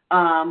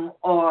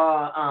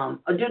 Or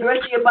do the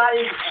rest of your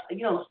body,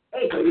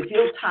 ache, or you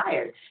feel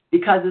tired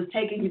because it's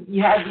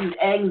you have these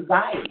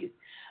anxieties.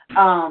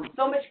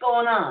 So much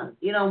going on,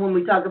 when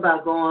we talk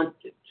about going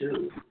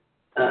through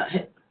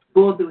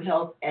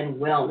health and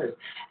wellness.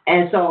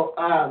 And so,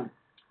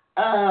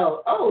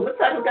 looks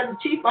like we got the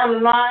chief on the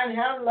line.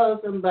 Hello,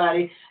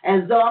 somebody.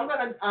 And so I'm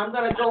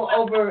gonna go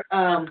over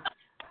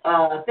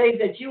things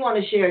that you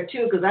want to share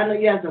too, because I know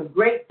you have some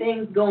great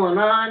things going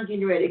on,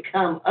 getting ready to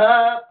come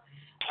up.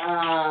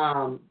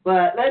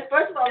 But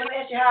first of all, let me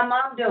ask you, how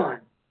Mom doing?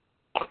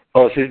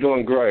 Oh, she's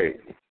doing great.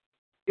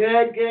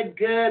 Good.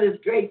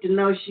 It's great to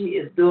know she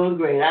is doing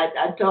great.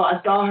 I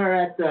saw her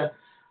at the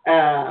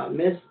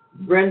Miss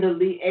Brenda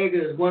Lee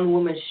Eggers One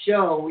Woman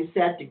Show. We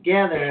sat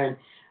together, and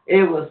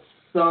it was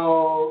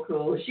so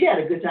cool. She had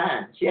a good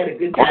time. Yeah.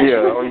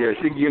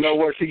 She, you know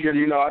what?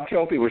 I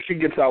tell people she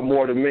gets out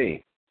more than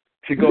me.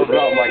 She goes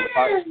out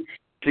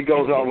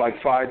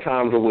like 5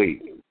 times a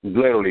week.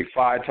 Literally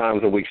 5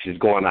 times a week she's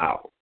going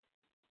out.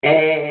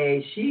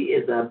 Hey, she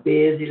is a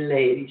busy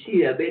lady.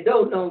 She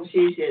don't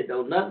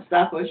nothing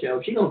stop her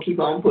show. She gonna keep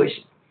on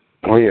pushing.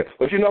 Oh yeah,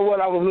 but you know what?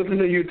 I was listening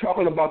to you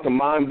talking about the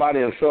mind, body,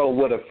 and soul,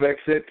 what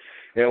affects it,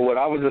 and what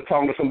I was just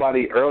talking to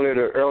somebody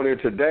earlier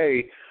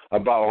today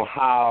about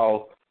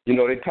how they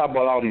talk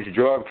about all these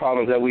drug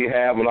problems that we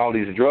have and all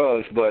these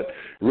drugs, but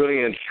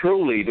really and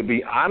truly, to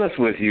be honest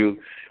with you,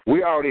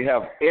 we already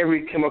have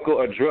every chemical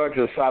or drug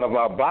inside of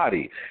our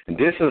body. And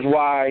this is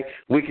why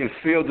we can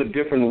feel the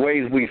different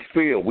ways we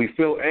feel. We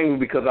feel angry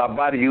because our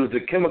body used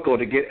the chemical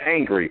to get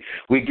angry.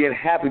 We get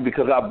happy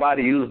because our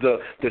body used the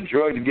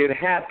drug to get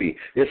happy.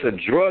 It's a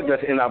drug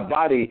that's in our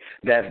body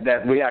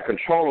that we have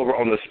control over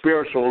on the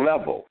spiritual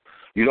level.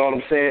 You know what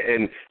I'm saying?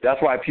 And that's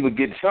why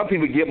some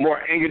people get more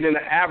angry than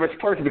the average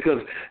person,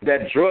 because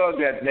that drug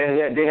that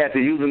they had to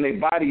use in their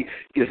body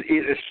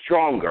is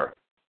stronger.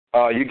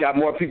 You got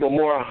more people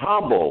more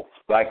humble.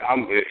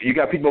 You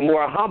got people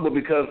more humble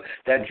because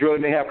that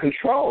drug, they have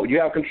control. You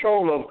have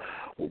control of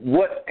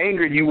what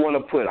anger you want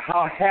to put,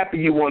 how happy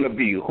you want to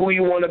be, who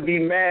you want to be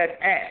mad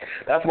at.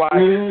 That's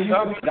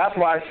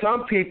why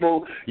some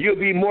people, you'll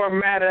be more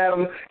mad at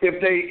them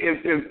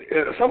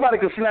if somebody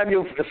can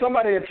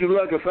somebody that you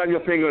love can slam your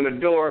finger in the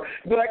door,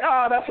 be like,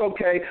 oh, that's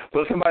okay.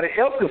 But somebody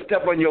else can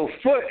step on your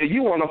foot and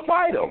you want to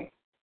fight them.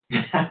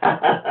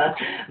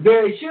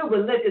 Very true. But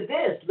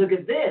look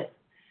at this.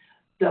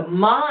 The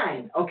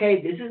mind,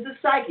 okay, this is the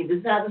psyche. This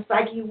is how the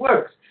psyche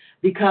works.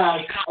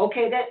 Because,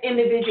 okay, that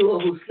individual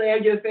who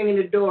slammed your finger in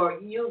the door,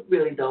 you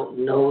really don't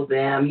know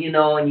them, and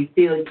you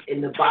feel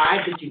in the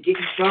vibe that you get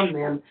from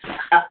them.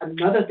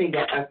 Another thing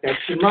that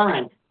affects your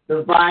mind,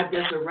 the vibe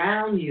that's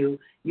around you,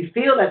 you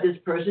feel that this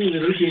person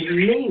really didn't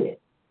mean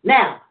it.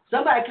 Now,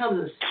 somebody comes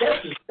and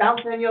steps and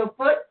stomps on your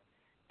foot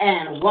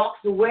and walks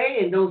away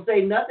and don't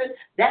say nothing,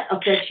 that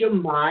affects your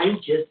mind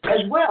just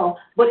as well,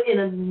 but in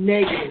a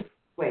negative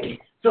way.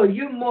 So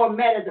you're more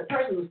mad at the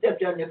person who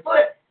stepped on your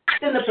foot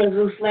than the person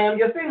who slammed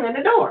your finger in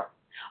the door.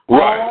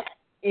 Right. All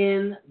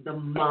in the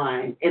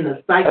mind, in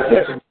the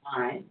psychic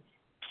mind.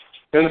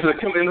 And it's a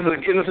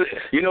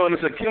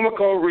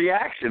chemical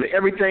reaction.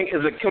 Everything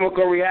is a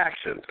chemical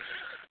reaction.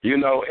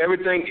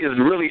 Everything is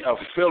really a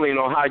feeling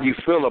on how you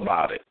feel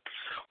about it.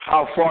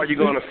 How far are you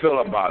going to feel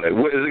about it?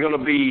 Is it going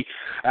to be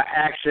an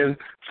action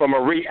from a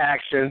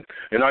reaction,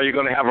 and are you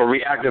going to have a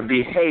reactive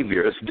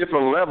behavior? It's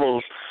different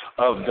levels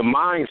of the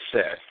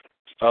mindset,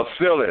 of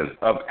feeling,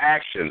 of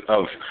action,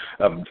 of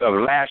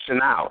lashing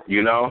out,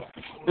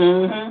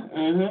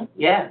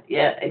 Yeah,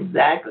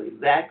 exactly.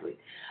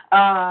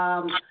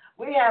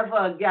 We have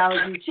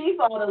Galaxy Chief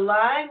on the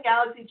line.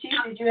 Galaxy Chief,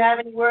 did you have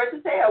any words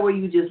to say, or were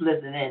you just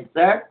listening,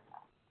 sir?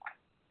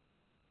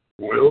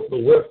 Well, the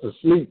West is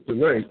asleep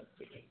tonight.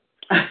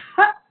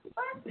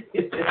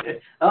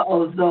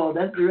 So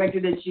that's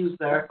directed at you,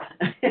 sir.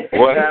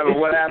 What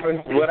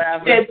happened?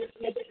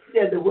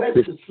 Said the West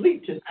is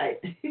asleep tonight.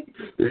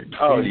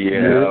 Oh,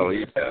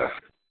 yeah.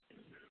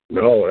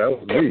 No, that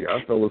was me.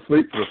 I fell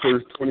asleep for the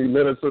first 20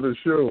 minutes of the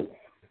show.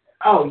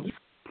 Oh,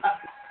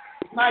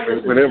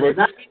 whenever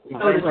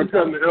I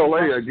come to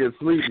L.A., I get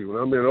sleepy. When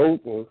I'm in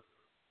Oakland,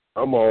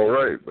 I'm all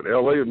right, but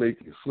L.A. will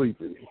make you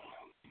sleepy.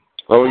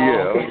 Oh,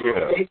 yeah.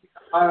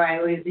 All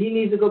right, well, he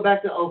needs to go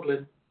back to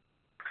Oakland.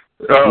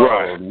 Oh,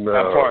 right. No.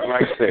 That part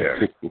right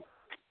there.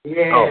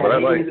 Yeah, but I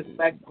he needs to go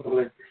back to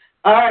Oakland.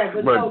 All right,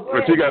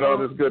 but you got all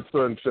this good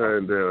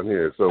sunshine down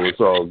here, so it's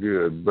all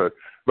good. But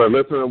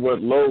listen to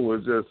what Lo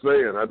was just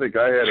saying. I think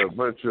I had a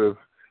bunch of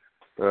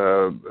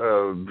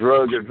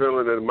drug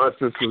adrenaline in my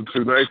system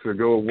 2 nights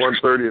ago at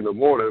 1:30 in the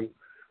morning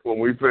when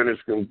we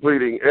finished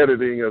completing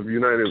editing of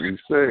United We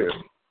Stand.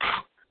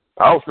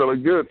 I was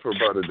feeling good for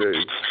about a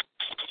day.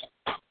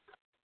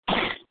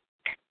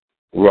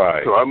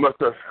 Right. So I must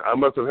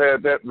have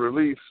had that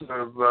release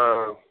of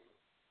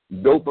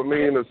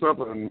dopamine or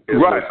something.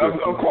 Right,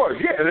 of course,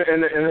 yeah,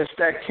 and it's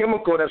that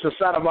chemical that's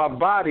inside of our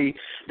body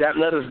that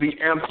let us be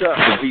amped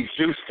up, be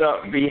juiced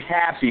up, be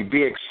happy,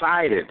 be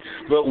excited.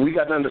 But we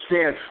got to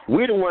understand,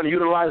 we're the one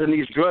utilizing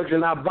these drugs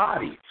in our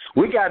body.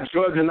 We got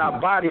drugs in our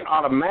body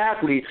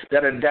automatically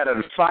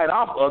that'll fight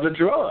off other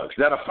drugs,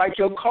 that'll fight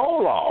your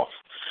cold off.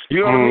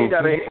 You know what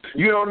I mean?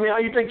 You know what I mean? How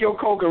you think your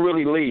cold can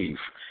really leave?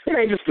 It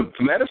ain't just the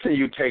medicine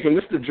you taking.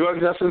 It's the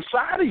drugs that's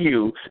inside of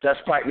you that's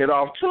fighting it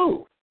off,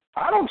 too.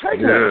 I don't take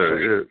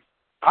medicine. Yeah.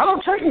 I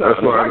don't take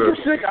nothing. If I get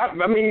sick, I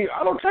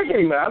don't take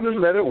any medicine. I just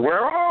let it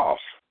wear off.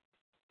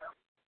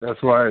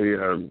 That's why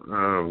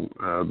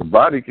the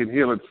body can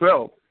heal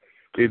itself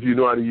if you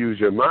know how to use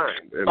your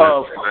mind. And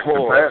of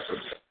course.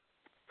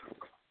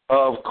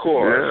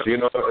 Yeah.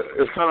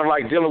 It's kind of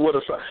like dealing with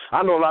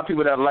I know a lot of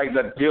people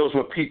that deals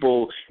with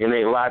people in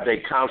their life, they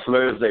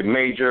counselors, they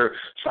major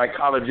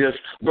psychologists,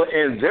 but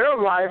in their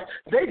life,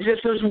 they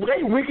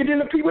wicked than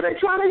the people they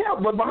trying to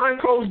help. But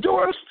behind closed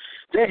doors,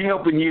 they're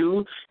helping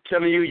you,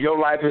 telling you your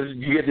life is,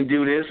 you get to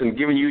do this, and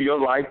giving you your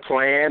life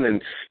plan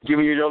and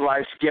giving you your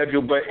life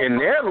schedule. But in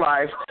their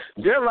life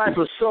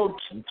is so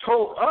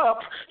towed up,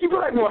 you be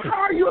like, well,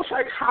 how are you a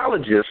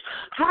psychologist?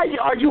 How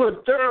are you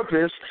a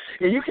therapist,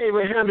 and you can't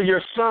even handle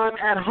your son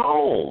at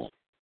home?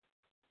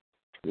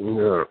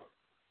 Yeah.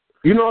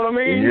 You know what I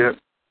mean? Yeah.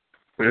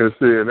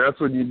 And that's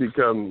when you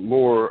become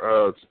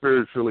more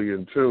spiritually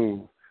in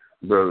tune.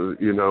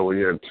 But, when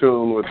you're in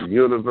tune with the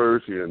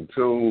universe, you're in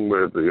tune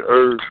with the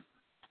earth,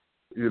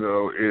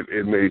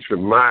 it makes your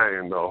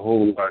mind a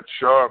whole lot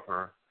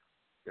sharper,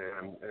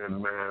 and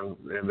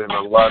then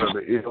a lot of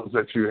the ills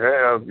that you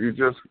have, you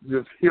just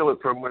heal it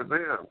from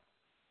within.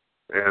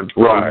 And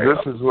so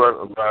This is what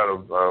a lot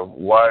of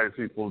wise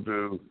people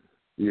do.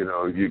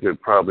 You could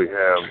probably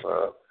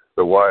have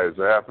the wise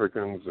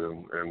Africans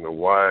and the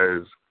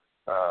wise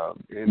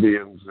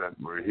Indians that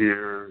were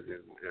here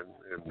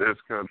in this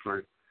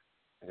country,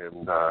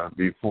 and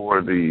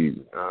before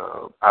the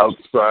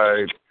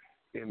outside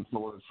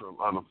influence from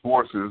other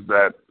forces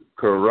that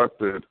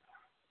corrupted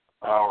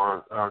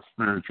our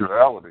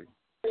spirituality,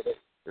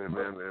 and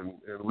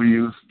we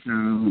used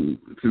to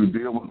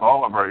deal with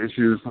all of our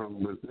issues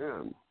from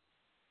within.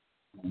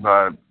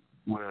 But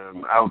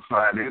when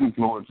outside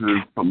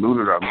influences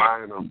polluted our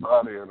mind, our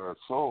body, and our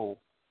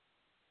soul,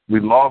 we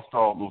lost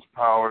all those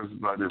powers,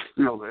 but it's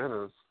still in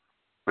us.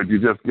 But you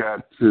just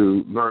got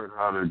to learn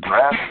how to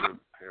grasp it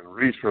and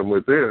reach from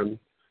within,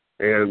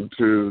 and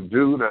to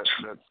do that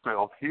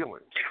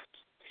self-healing.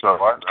 So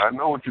I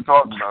know what you're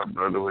talking about,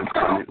 brother, when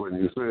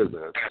you said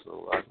that.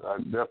 So I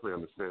definitely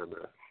understand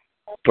that.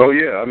 Oh,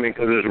 yeah.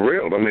 Because it's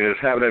real. It's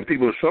happening.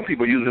 Some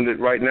people using it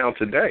right now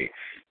today,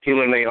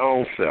 healing their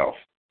own self.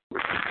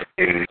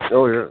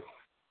 Oh, yeah.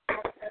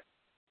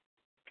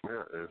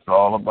 Yeah, it's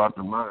all about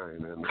the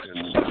mind and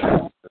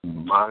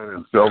mind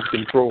and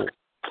self-control.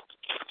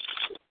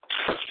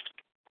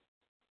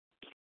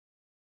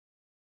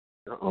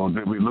 Uh-oh,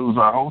 did we lose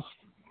our host?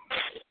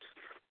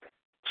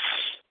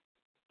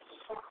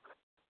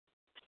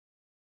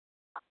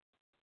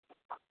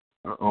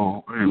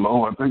 Uh-oh. Hey,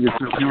 Lo, I think it's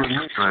just you and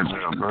me right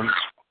now, brother.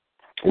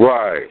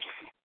 Right.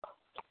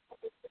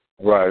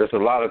 Right. There's a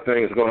lot of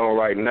things going on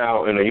right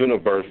now in the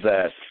universe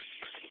that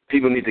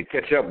people need to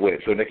catch up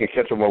with so they can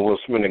catch up on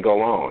what's going to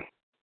go on.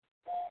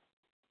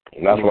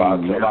 And that's why I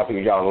tell a lot of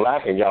people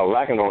y'all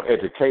lacking on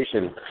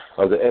education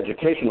or the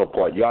educational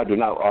part. Y'all do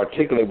not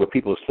articulate what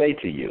people say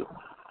to you.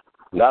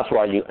 And that's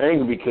why you're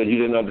angry, because you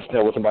didn't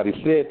understand what somebody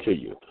said to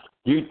you.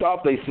 You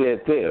thought they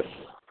said this,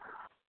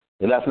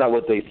 and that's not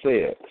what they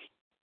said.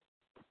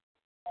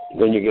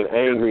 Then you get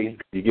angry,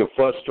 you get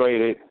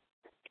frustrated,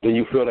 then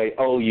you feel they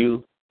owe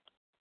you,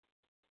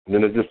 and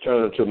then it just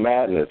turns into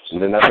madness.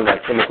 And then that's when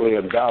that chemically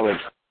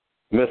imbalanced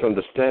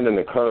misunderstanding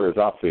occurs,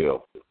 I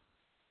feel.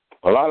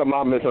 A lot of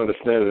my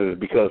misunderstanding is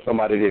because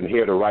somebody didn't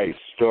hear the right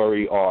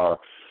story, or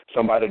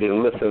somebody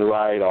didn't listen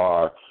right,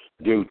 or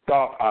you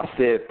thought I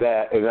said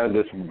that, and that's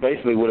just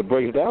basically what it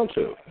breaks down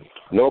to.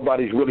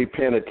 Nobody's really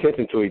paying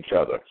attention to each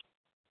other.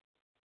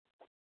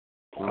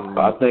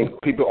 I think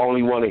people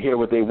only want to hear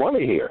what they want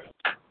to hear.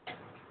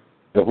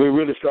 If we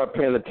really start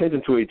paying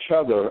attention to each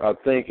other, I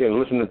think, and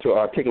listening to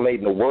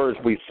articulating the words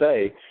we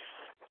say,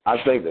 I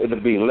think it'll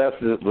be less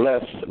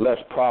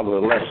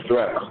problem, less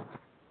stress.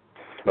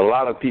 A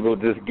lot of people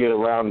just get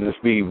around and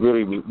just be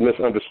really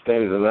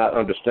misunderstanding and not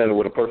understanding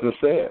what a person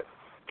said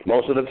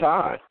most of the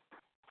time.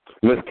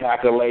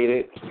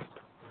 Miscalculated,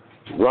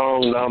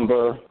 wrong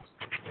number,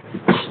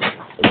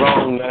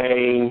 wrong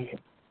name.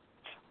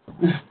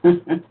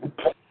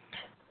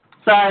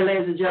 Sorry,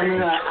 ladies and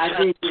gentlemen, I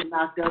did get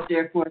knocked out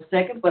there for a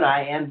second, but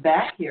I am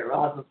back here,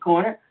 Rosalind's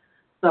Corner.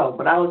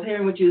 But I was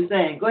hearing what you were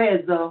saying. Go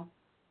ahead, Zoe.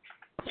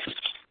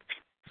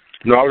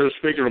 No, I was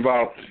just speaking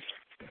about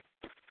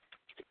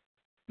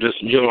just,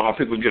 how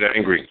people get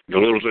angry. The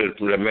little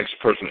thing that makes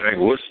a person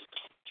angry.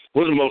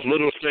 What's the most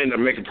littlest thing that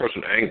makes a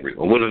person angry?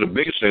 Or what are the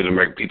biggest things that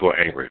make people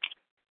angry?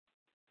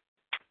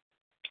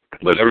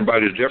 But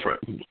everybody's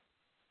different.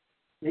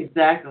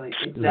 Exactly.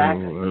 A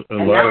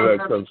lot of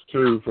that comes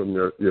too from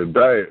your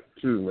diet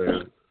too,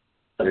 man.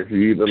 If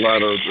you eat a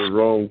lot of the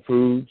wrong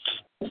foods,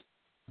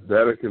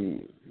 that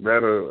can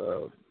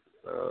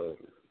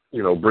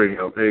bring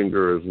up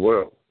anger as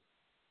well.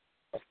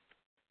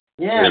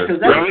 Yeah,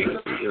 because really?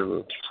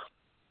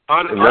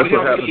 And that's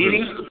what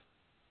happens.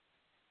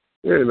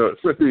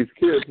 With these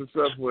kids and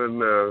stuff when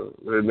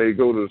they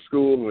go to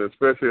school, and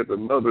especially if the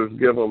mothers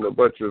give them a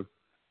bunch of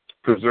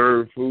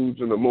preserved foods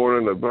in the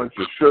morning, a bunch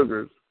of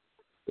sugars,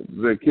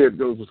 the kid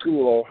goes to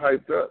school all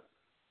hyped up,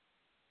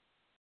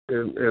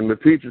 and the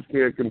teachers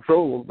can't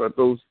control them, but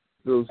those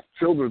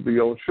children be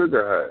on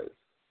sugar highs.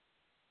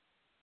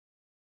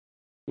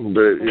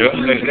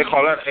 They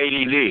call that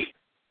ADD.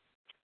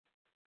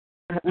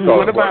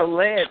 What about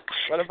lead?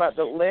 What about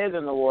the lead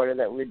in the water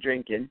that we're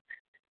drinking?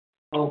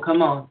 Oh,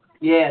 come on.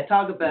 Yeah,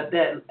 talk about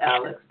that,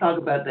 Alex. Talk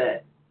about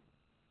that.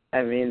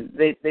 I mean,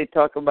 they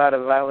talk about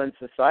a violent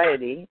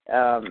society,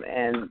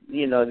 and,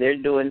 they're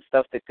doing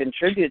stuff to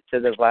contribute to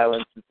the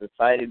violence in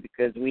society,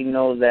 because we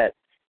know that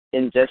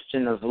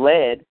ingestion of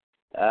lead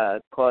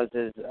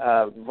causes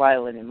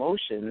violent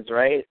emotions,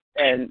 right?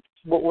 And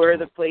where are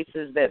the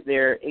places that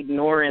they're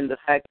ignoring the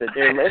fact that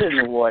there's lead in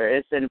the water?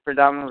 It's in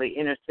predominantly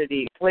inner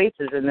city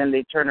places, and then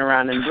they turn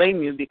around and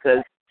blame you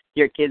because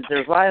your kids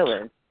are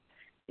violent,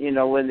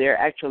 when they're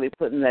actually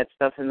putting that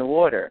stuff in the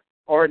water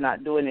or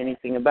not doing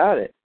anything about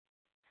it.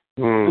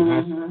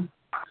 Mm-hmm.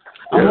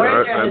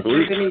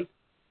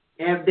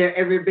 Have there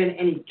ever been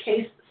any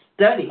case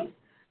studies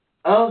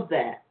of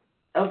that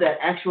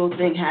actual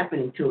thing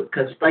happening to it?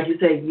 Because, like you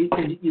say,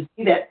 you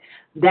see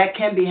that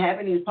can be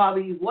happening. It's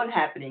probably what's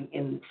happening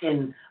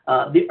in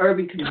the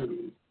urban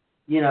communities.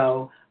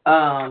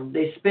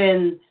 They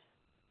spend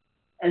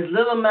as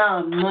little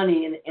amount of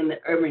money in the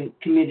urban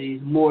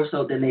communities, more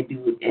so than they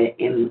do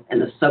in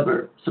the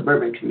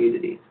suburban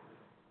communities.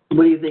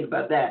 What do you think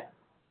about that?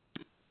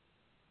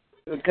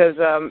 Because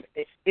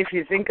if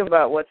you think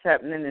about what's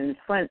happening in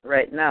Flint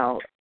right now,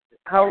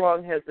 how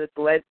long has this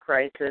lead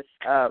crisis,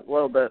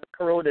 the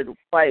corroded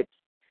pipes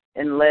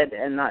and lead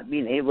and not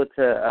being able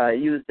to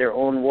use their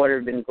own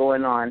water been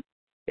going on?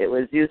 It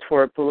was used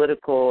for a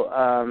political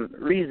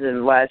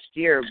reason last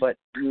year, but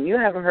you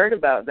haven't heard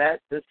about that.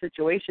 The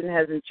situation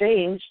hasn't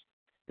changed.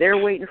 They're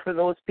waiting for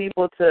those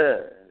people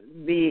to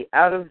be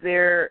out of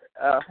their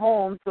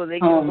home so they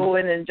can go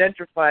in and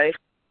gentrify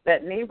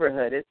that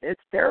neighborhood.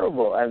 It's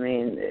terrible. I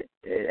mean,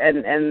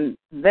 and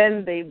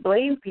then they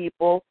blame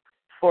people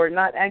for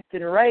not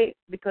acting right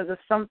because of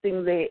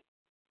something they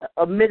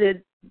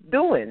omitted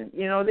doing.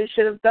 They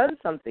should have done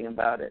something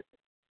about it.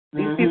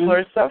 These people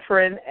are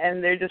suffering,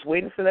 and they're just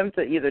waiting for them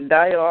to either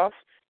die off,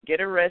 get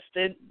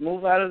arrested,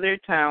 move out of their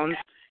towns,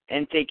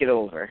 and take it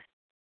over.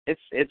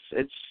 It's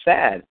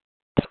sad.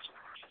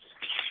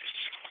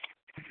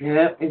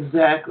 Yeah,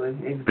 exactly.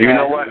 You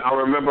know what? I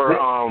remember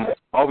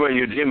over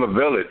in Ujima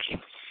Village,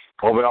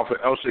 over off of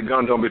El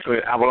Segundo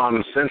between Avalon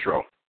and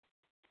Central.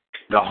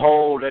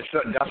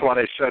 That's why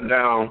they shut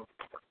down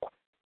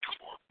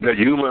the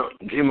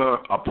Ujima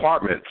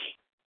apartments,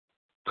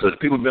 because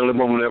people have been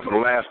living over there for the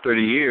last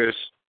 30 years,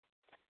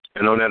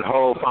 and on that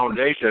whole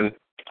foundation,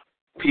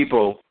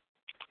 people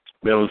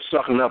been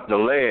sucking up the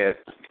lead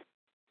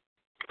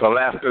for the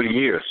last 30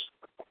 years.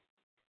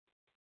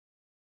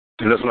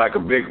 And it's like a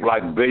big,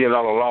 like, $1 billion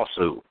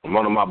lawsuit.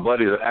 One of my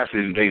buddies,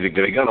 actually,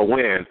 they're going to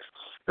win.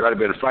 They've already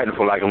been fighting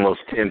for like almost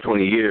 10,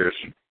 20 years.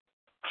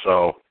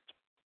 So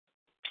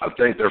I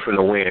think they're going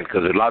to win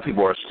because a lot of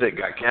people are sick,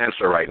 got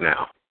cancer right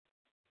now.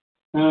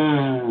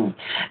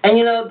 And,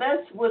 you know,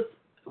 that's what,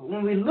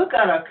 when we look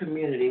at our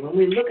community, when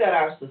we look at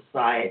our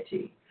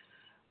society,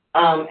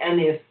 and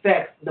the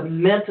effects, the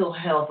mental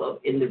health of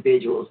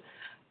individuals,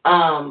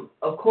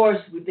 of course,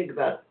 we think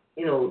about,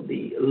 you know,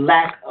 the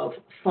lack of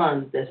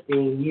funds that's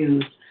being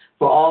used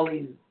for all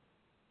these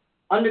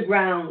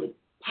underground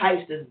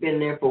pipes that's been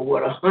there for,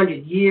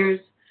 100 years.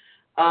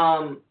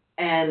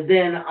 And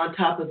then on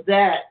top of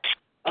that,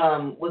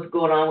 what's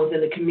going on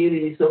within the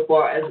community so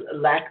far as a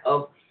lack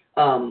of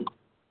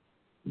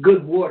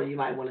good water, you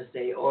might want to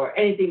say, or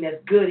anything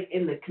that's good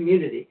in the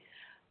community.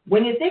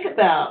 When you think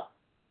about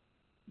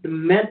the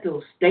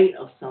mental state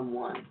of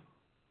someone,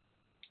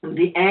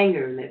 the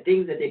anger and the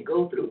things that they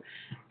go through,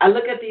 I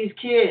look at these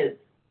kids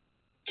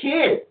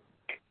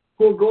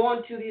who are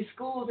going to these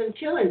schools and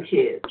killing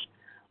kids.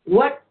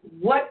 What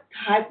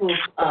type of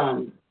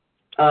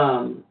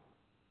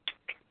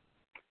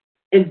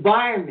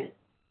environment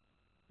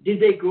did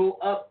they grow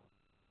up?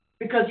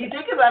 Because you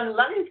think about it, a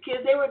lot of these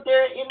kids, they were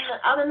there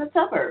out in the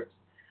suburbs.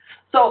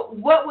 So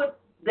what would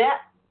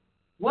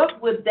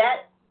that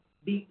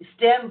be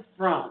stem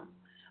from?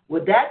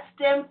 Would that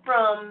stem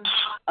from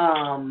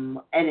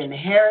an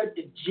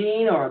inherited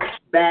gene or a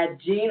bad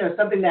gene or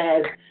something that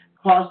has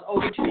crossed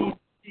over to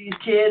these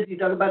kids? You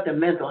talk about their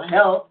mental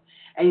health,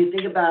 and you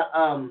think about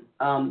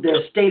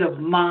their state of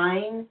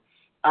mind,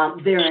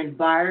 their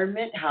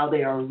environment, how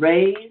they are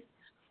raised.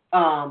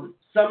 Some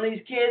of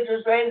these kids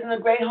are raised in the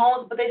great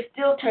homes, but they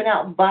still turn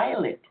out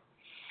violent.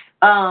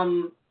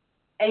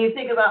 And you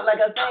think about, like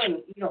I was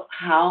saying, you know,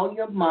 how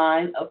your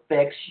mind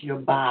affects your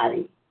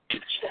body,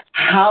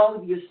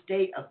 how your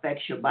state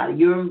affects your body,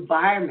 your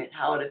environment,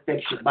 how it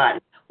affects your body,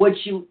 what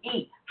you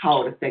eat,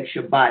 how it affects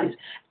your bodies.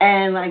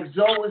 And like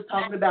Zoe was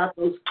talking about,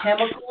 those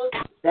chemicals,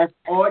 that's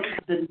already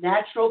the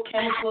natural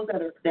chemicals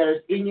that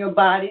are in your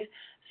bodies.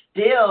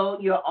 Still,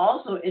 you're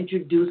also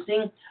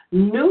introducing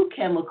new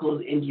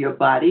chemicals into your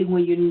body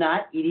when you're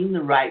not eating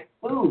the right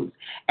foods.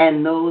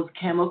 And those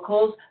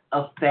chemicals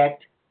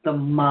affect the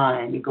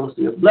mind. It goes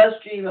through your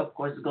bloodstream. Of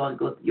course, it's going to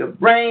go through your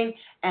brain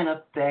and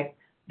affect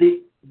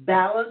the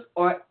balance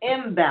or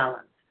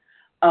imbalance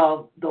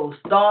of those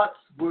thoughts,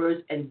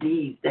 words, and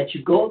deeds that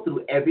you go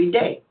through every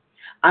day.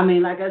 I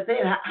mean, like I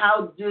said,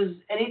 how does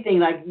anything,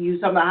 like you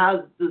talking about,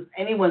 how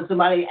does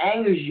somebody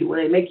angers you, when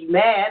they make you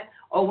mad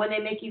or when they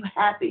make you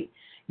happy?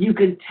 You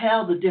can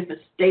tell the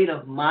different state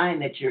of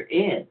mind that you're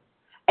in.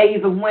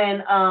 Even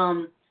when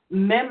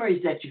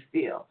memories that you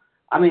feel.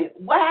 I mean,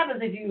 what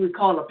happens if you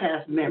recall the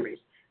past memories?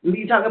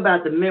 You talk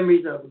about the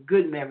memories of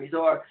good memories,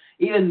 or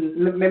even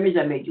memories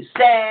that made you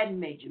sad,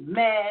 made you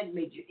mad,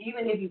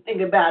 even if you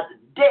think about the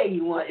day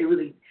you want, it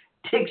really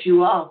ticks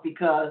you off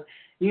because,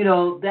 you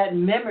know, that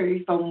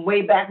memory from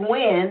way back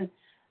when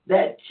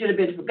that should have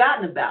been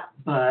forgotten about.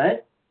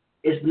 But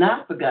it's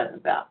not forgotten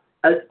about.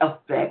 It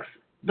affects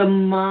the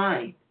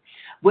mind.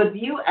 With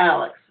you,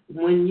 Alex,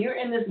 when you're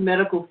in this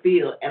medical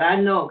field, and I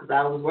know because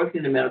I was working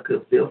in the medical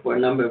field for a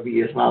number of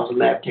years when I was a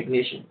lab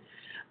technician,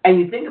 and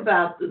you think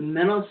about the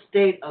mental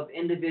state of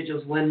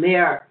individuals when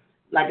they're,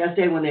 like I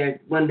said, when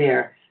they're going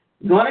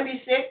to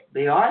be sick,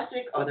 they are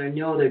sick, or they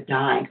know they're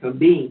dying from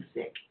being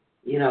sick.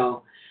 You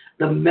know,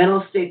 the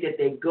mental state that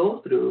they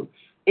go through,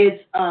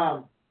 it's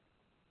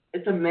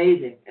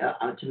amazing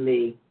to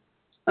me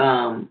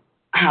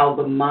how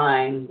the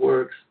mind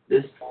works.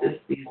 These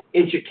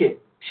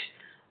intricate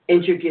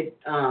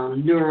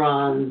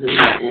neurons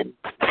and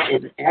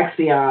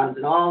axons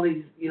and all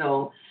these, you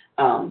know,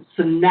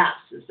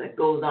 synapses that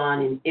goes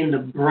on in the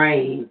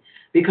brain,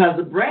 because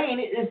the brain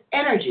is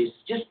energy. It's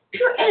just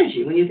pure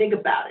energy when you think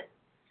about it.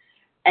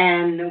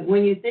 And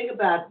when you think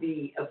about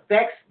the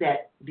effects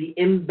that the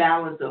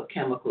imbalance of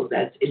chemicals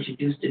that's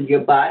introduced in your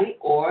body,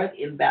 or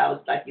the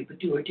imbalance like your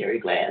pituitary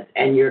glands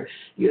and your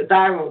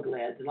thyroid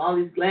glands and all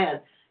these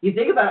glands, you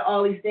think about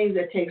all these things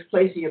that takes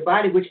place in your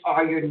body, which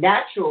are your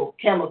natural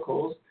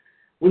chemicals.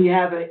 When you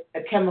have a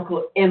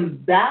chemical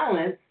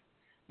imbalance,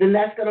 then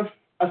that's going to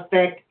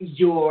affect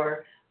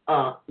your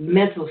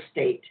mental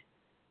state,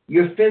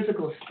 your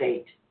physical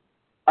state.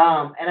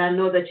 And I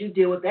know that you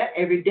deal with that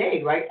every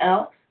day, right,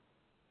 Alex?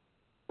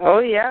 Oh,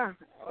 yeah.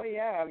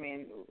 I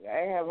mean,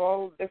 I have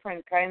all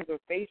different kinds of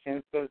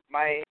patients because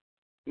my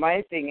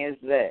thing is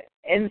the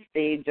end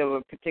stage of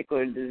a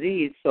particular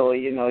disease. So,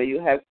 you know, you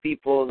have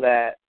people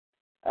that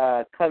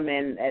come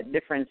in at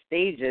different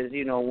stages,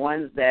 you know,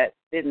 ones that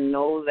didn't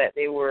know that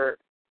they were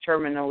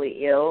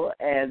terminally ill,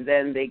 and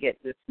then they get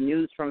this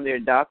news from their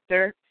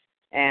doctor,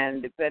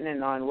 and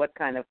depending on what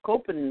kind of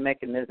coping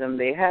mechanism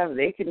they have,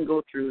 they can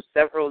go through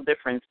several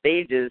different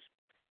stages.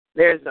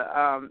 There's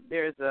a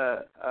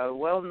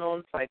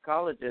well-known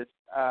psychologist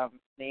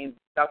named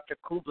Dr.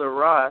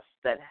 Kubler-Ross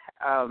that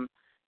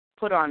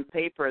put on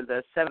paper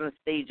the 7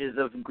 stages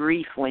of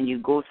grief when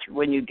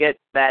you get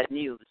bad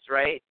news,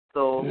 right?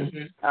 So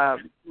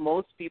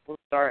most people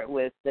start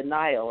with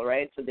denial,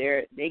 right? So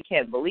they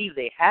can't believe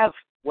they have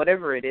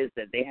whatever it is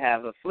that they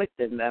have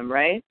afflicted them,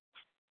 right?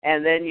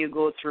 And then you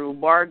go through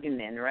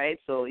bargaining, right?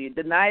 So you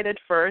denied it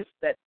first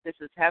that this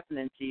is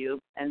happening to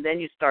you, and then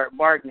you start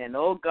bargaining.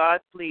 Oh,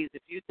 God, please,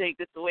 if you take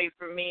this away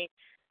from me,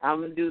 I'm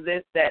going to do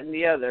this, that, and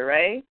the other,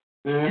 right?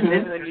 And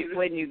then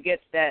when you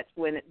get that,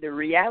 when the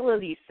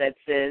reality sets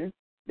in,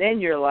 then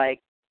you're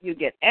like, you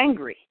get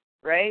angry,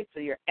 right? So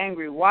you're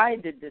angry. Why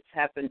did this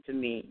happen to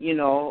me? You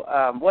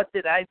know, what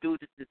did I do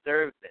to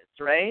deserve this,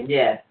 right?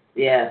 Yes.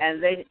 Yeah.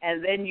 And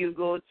then you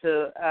go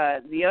to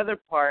the other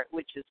part,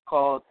 which is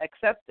called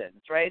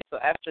acceptance, right? So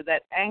after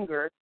that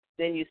anger,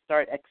 then you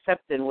start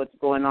accepting what's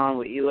going on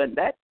with you. And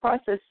that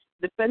process,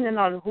 depending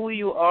on who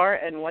you are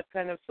and what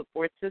kind of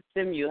support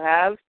system you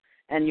have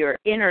and your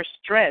inner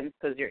strength,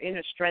 because your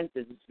inner strength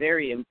is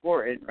very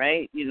important,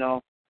 right? You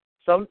know,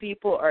 some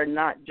people are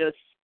not just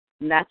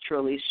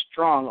naturally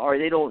strong, or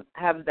they don't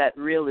have that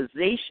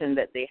realization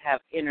that they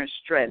have inner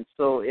strength.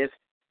 So if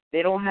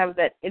they don't have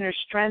that inner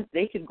strength,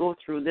 they could go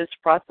through this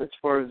process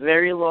for a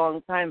very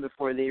long time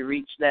before they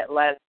reach that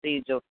last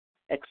stage of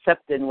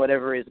accepting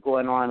whatever is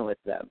going on with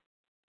them.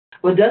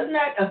 Well, doesn't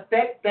that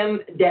affect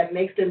them, that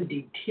makes them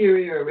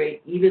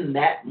deteriorate even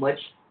that much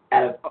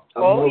at a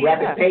more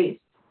rapid pace?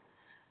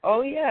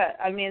 Oh, yeah.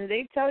 I mean,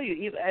 they tell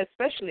you,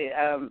 especially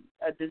a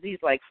disease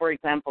like, for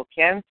example,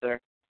 cancer,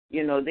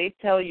 you know, they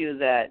tell you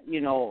that,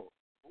 you know,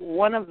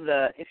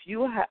 if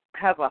you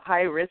have a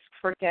high risk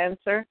for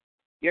cancer,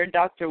 your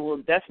doctor will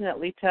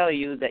definitely tell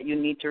you that you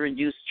need to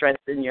reduce stress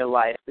in your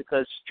life,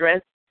 because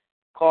stress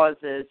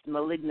causes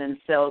malignant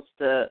cells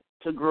to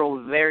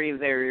grow very,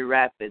 very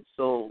rapid.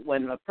 So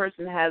when a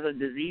person has a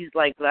disease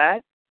like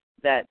that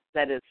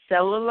is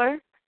cellular,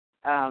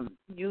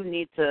 you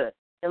need to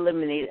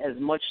eliminate as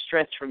much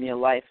stress from your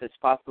life as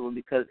possible,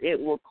 because it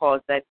will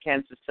cause that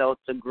cancer cell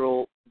to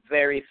grow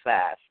very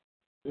fast.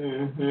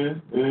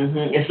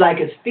 It's like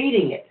it's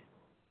feeding it.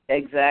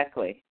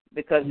 Exactly,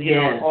 because you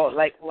know,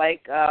 like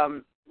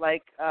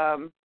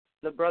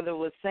the brother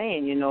was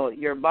saying, you know,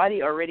 your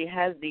body already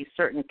has these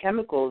certain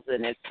chemicals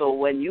in it. So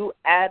when you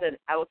add an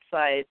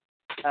outside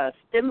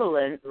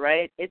stimulant,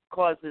 right, it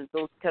causes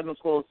those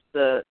chemicals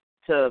to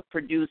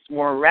produce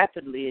more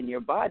rapidly in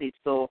your body.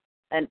 So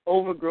an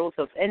overgrowth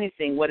of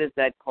anything, what is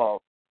that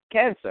called?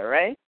 Cancer,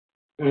 right?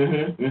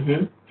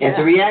 It's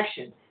a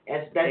reaction.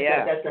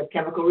 That's a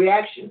chemical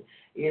reaction.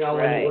 You know,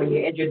 when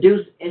you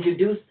introduce an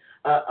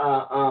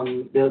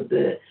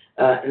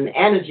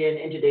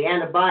antigen into the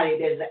antibody,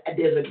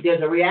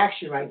 there's a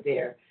reaction right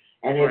there,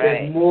 and if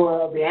there's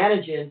more of the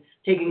antigen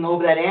taking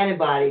over that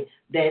antibody,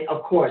 then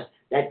of course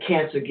that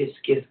cancer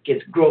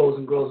grows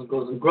and grows and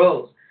grows and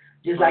grows.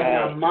 Just like in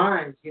our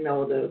minds, you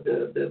know,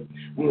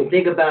 when we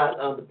think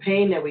about the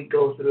pain that we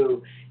go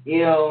through, you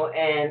know,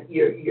 and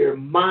your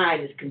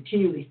mind is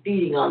continually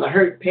feeding on the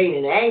hurt, pain,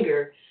 and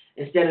anger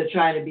instead of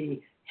trying to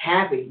be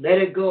happy, let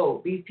it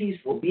go, be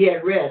peaceful, be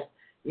at rest.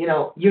 You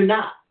know, you're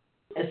not.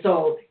 And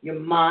so your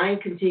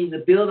mind continues to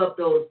build up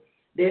those.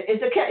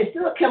 It's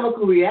still a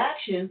chemical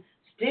reaction.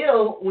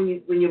 Still,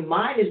 when your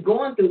mind is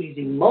going through these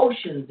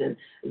emotions, and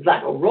it's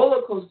like a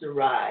roller coaster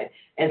ride.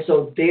 And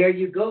so there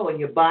you go, and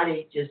your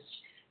body just,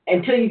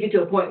 until you get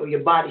to a point where your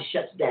body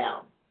shuts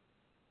down.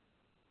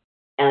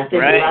 And I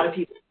think a lot of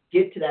people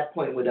get to that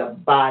point where the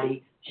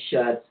body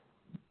shuts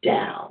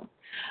down.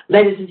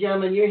 Ladies and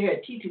gentlemen, you're here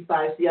at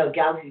T25CL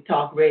Galaxy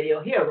Talk Radio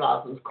here at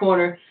Rosalind's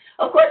Corner.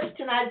 Of course,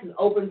 tonight's an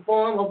open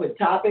forum, open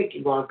topic.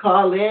 You want to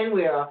call in.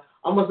 We're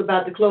almost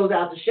about to close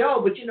out the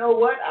show, but you know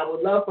what? I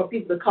would love for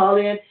people to call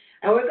in,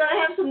 and we're going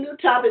to have some new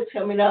topics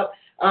coming up.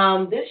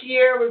 This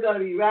year, we're going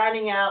to be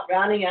rounding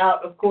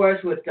out, of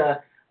course, with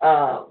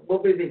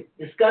what we've been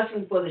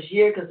discussing for this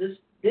year, because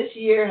this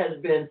year has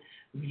been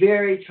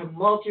very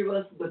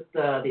tumultuous with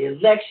the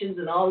elections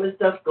and all this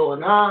stuff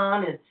going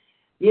on, and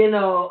you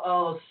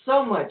know,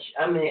 so much.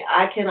 I mean,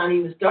 I cannot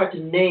even start to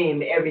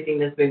name everything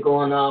that's been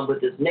going on with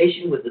this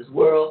nation, with this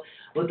world,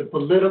 with the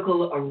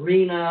political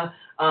arena,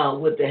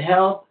 with the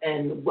health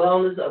and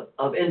wellness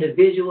of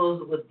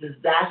individuals, with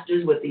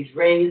disasters, with these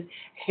rains,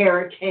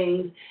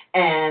 hurricanes,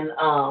 and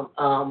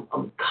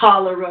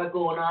cholera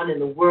going on in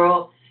the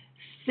world,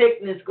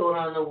 sickness going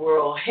on in the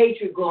world,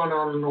 hatred going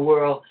on in the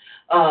world,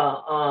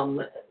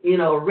 you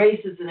know,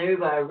 racists and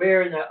everybody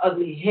rearing their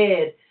ugly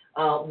head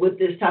with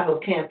this type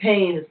of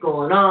campaign that's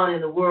going on in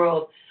the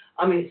world.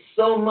 I mean,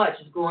 so much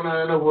is going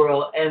on in the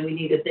world, and we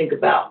need to think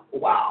about,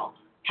 wow,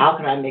 how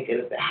can I make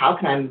it? How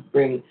can I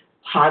bring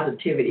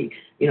positivity?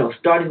 You know,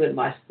 starting with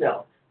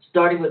myself,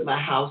 starting with my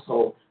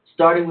household,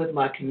 starting with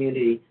my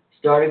community,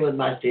 starting with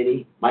my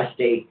city, my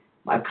state,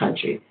 my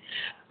country.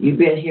 You've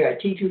been here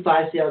at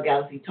T25CL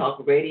Galaxy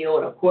Talk Radio,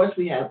 and of course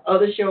we have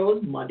other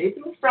shows Monday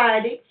through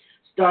Friday,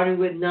 starting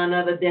with none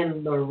other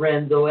than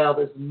Lorenzo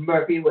Elvis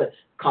Murphy with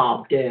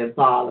Compton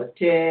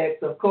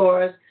Politics, of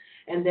course.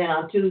 And then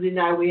on Tuesday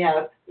night, we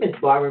have Miss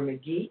Barbara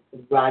McGee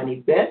and Rodney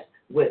Best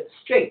with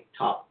Straight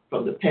Talk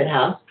from the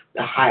Penthouse,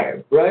 the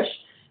Higher Brush.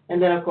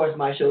 And then, of course,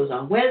 my show's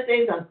on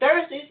Wednesdays. On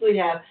Thursdays, we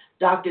have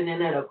Dr.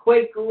 Nanetta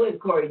Kwaku and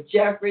Corey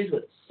Jeffries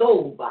with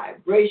Soul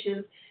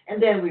Vibrations.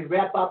 And then we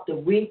wrap up the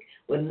week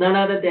with none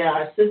other than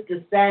our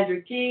sister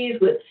Sandra Keys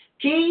with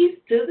Keys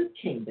to the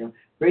Kingdom,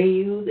 bringing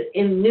you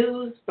the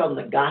news from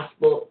the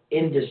gospel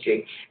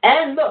industry.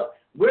 And look,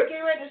 we're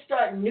getting ready to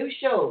start new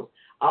shows.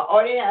 I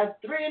already have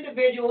 3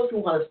 individuals who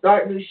want to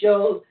start new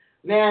shows.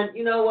 Man,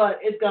 you know what?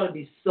 It's going to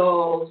be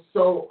so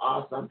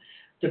awesome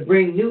to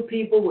bring new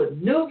people with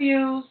new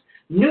views,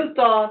 new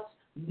thoughts,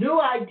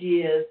 new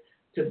ideas,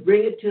 to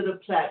bring it to the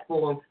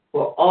platform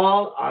for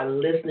all our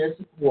listeners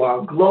who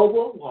are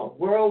global, who are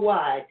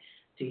worldwide,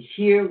 to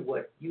hear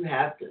what you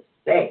have to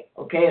say.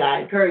 Okay, and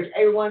I encourage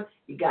everyone,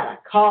 you got to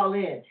call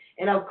in.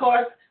 And, of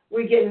course,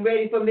 we're getting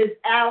ready for Miss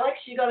Alex.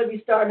 She's going to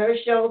be starting her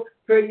show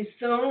pretty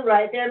soon.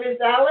 Right there, Miss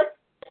Alex?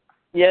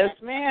 Yes,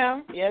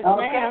 ma'am. Yes,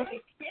 ma'am.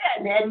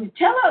 Yeah, and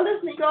tell our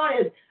listening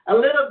audience a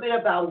little bit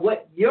about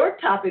what your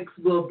topics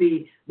will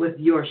be with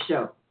your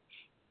show.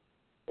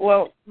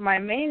 Well, my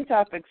main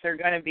topics are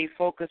going to be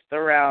focused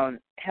around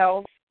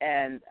health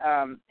and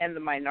the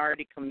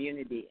minority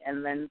community,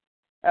 and then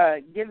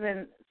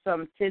giving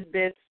some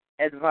tidbits,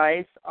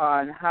 advice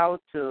on how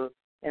to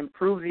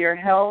improve your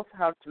health,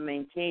 how to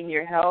maintain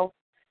your health,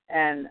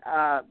 and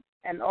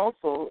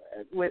also,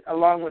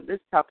 along with this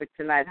topic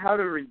tonight, how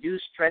to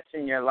reduce stress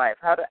in your life,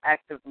 how to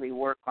actively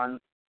work on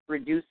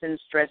reducing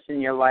stress in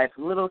your life,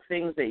 little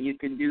things that you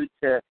can do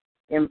to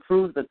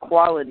improve the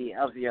quality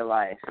of your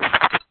life.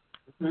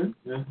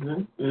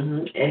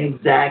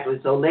 Exactly.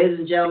 So, ladies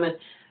and gentlemen,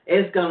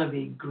 it's going to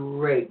be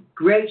great.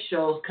 Great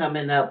shows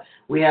coming up.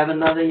 We have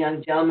another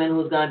young gentleman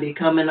who's going to be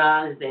coming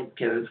on. His name's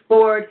Kevin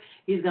Ford.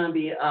 He's going to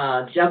be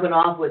jumping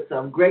off with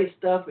some great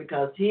stuff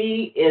because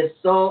he is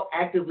so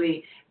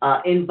actively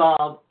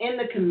involved in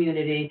the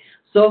community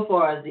so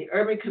far as the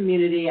urban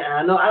community.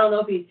 And I don't know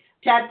if he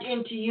tapped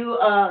into you,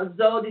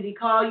 Zoe. Did he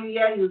call you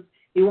yet?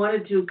 He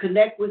wanted to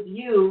connect with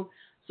you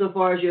so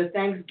far as your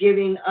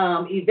Thanksgiving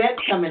event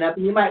coming up.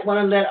 And you might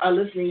want to let our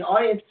listening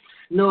audience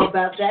know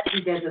about that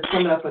event that's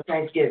coming up for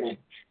Thanksgiving.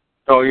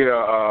 Oh,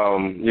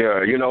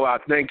 yeah. You know, I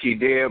think he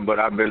did, but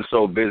I've been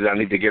so busy I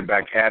need to get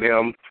back at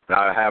him.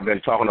 I have been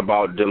talking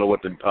about dealing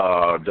with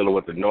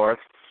the North,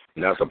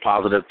 and that's a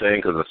positive thing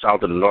because the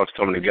South and the North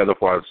coming together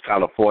for us,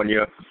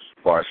 California,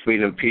 for our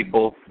Sweden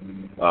people.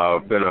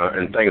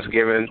 In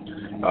Thanksgiving,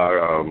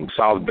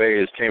 South Bay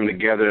has came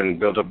together and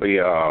built up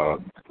a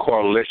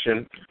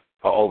coalition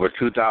of over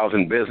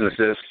 2,000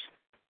 businesses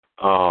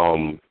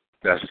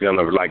that's going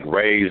to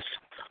raise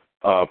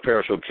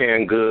perishable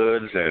canned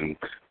goods and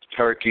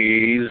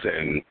turkeys,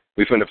 and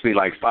we're going to feed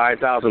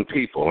 5,000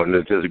 people, and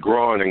it's just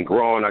growing and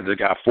growing. I just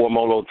got 4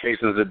 more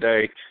locations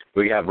today.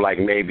 We have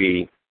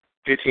maybe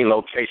 15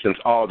 locations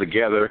all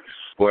together,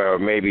 where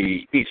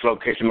maybe each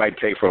location might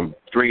take from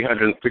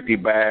 350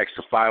 bags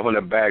to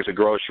 500 bags of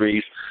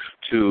groceries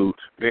to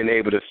being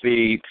able to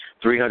feed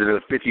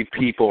 350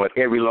 people at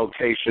every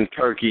location,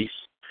 turkeys,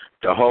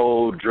 the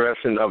whole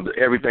dressing of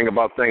everything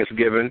about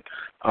Thanksgiving.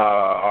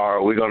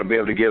 Are we going to be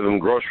able to give them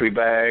grocery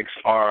bags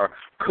or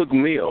cooked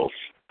meals?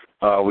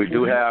 We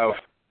do have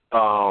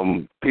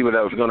people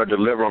that was going to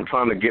deliver. I'm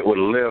trying to get with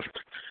Lyft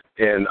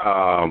and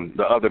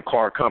the other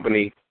car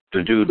company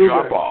to do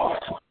drop-offs.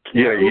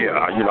 Yeah.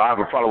 I have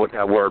a problem with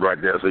that word right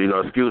there. So,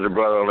 excuse the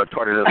brother on the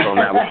tardiness on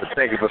that one, but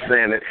thank you for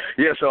saying it.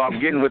 Yeah, so I'm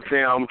getting with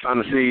them,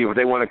 trying to see if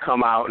they want to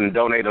come out and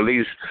donate at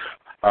least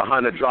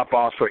 100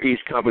 drop-offs for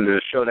each company to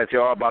show that they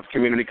are about the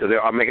community, because they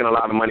are making a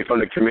lot of money from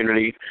the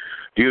community,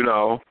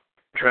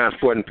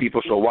 transporting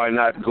people. So why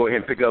not go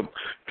ahead and pick up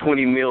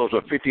 20 meals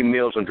or 50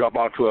 meals and drop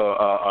out to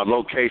a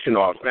location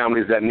or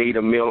families that need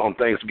a meal on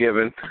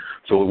Thanksgiving.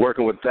 So we're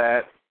working with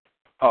that.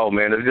 Oh,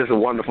 man, it's just a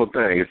wonderful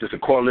thing. It's just a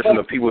coalition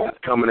of people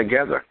coming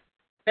together.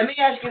 Let me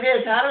ask you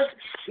this. How does,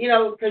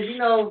 because,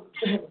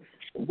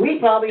 we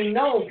probably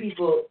know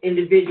people,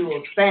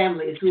 individuals,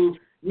 families who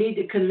need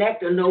to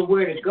connect or know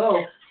where to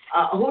go.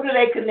 Who do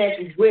they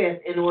connect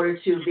with in order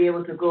to be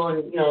able to go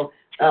and,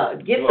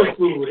 get the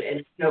food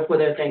and for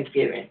their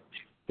Thanksgiving?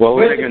 Well,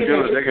 what they can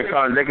do is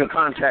they can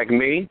contact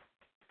me,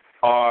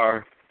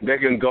 or they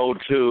can go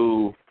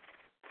to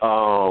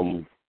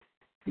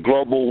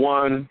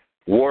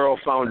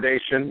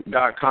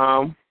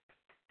GlobalOneWorldFoundation.com.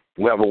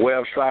 We have a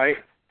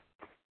website.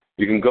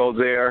 You can go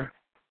there.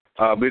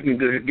 You can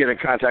get in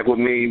contact with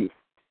me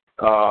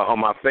on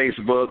my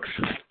Facebooks,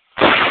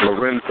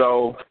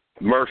 Lorenzo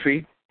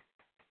Murphy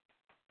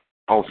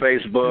on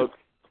Facebook,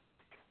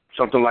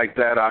 something like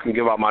that. I can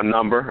give out my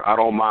number. I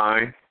don't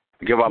mind.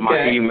 Give out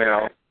my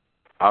email.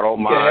 I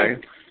don't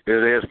mind.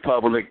 It is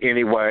public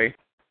anyway.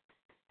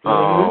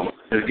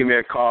 Just give me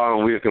a call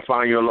and we can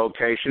find your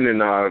location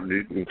and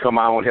you can come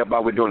out and help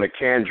out. We're doing a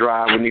can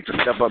drive. We need to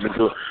step up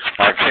into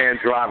our can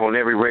drive on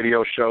every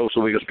radio show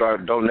so we can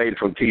start donating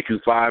from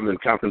T25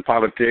 and Compton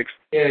Politics.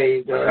 There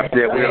you go.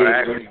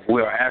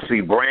 We are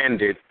actually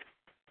branded.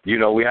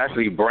 We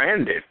actually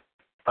branded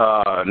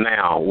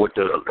now with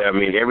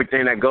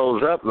everything that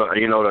goes up,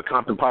 the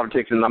Compton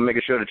Politics, and I'm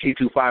making sure the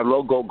T25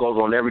 logo goes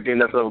on everything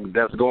that's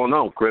going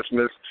on.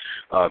 Christmas,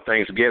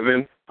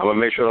 Thanksgiving, I'm going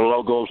to make sure the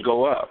logos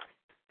go up.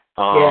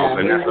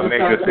 And that's a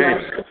major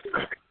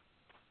thing.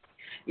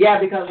 Yeah,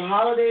 because the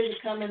holidays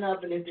are coming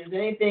up, and if there's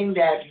anything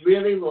that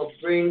really will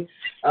bring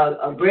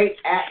a great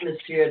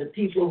atmosphere to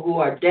people who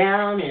are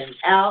down and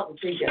out and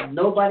think that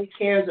nobody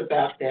cares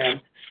about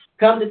them,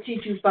 come to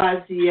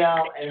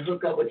T25CL and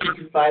hook up with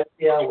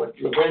T25CL with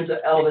Lorenzo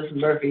Elvis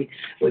Murphy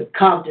with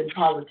Compton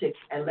Politics,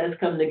 and let's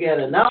come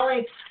together. Not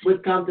only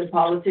with Compton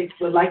Politics,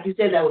 but like you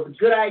said, that was a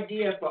good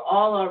idea for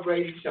all our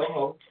radio show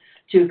hosts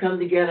to come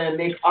together and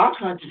make our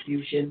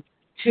contribution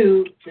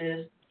to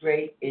this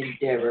great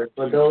endeavor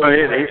for those.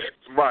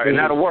 Right, and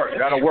that'll work.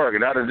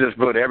 And that'll just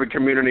put every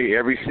community,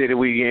 every city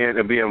we in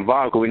and be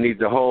involved. We need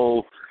the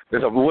whole.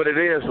 What it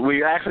is,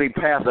 we actually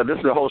passed. This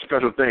is a whole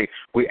special thing.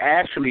 We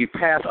actually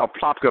passed a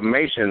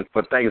proclamation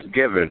for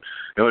Thanksgiving,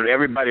 and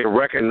everybody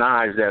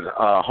recognized that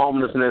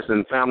homelessness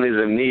and families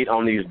in need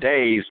on these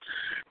days.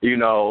 And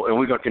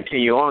we're going to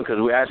continue on because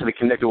we actually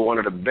connected with one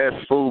of the best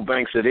food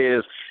banks it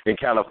is in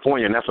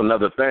California, and that's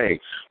another thing.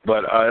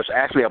 But it's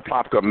actually a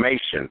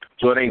proclamation,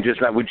 so it ain't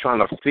just like we're trying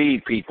to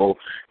feed people.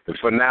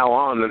 From now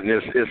on,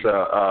 it's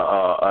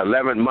a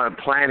 11-month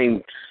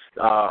planning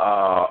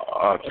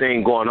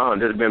thing going on.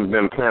 This has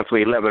been planned for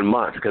 11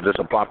 months because it's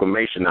a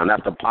proclamation now, and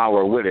that's the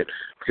power with it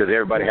because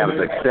everybody has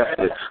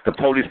accepted. The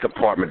police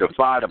department, the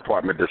fire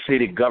department, the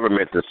city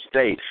government, the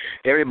state,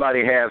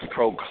 everybody has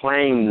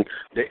proclaimed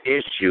the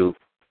issue.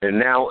 And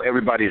now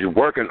everybody's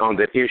working on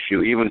the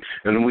issue.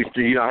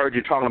 I heard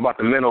you talking about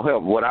the mental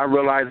health. What I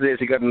realize is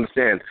you got to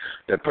understand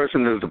that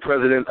person is the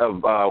president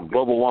of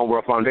Global One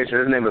World Foundation.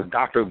 His name is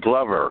Dr.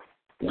 Governor.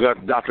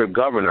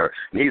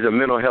 And he's a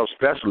mental health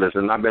specialist,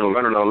 and I've been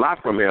learning a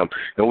lot from him.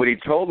 And what he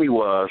told me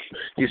was,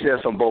 he said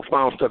some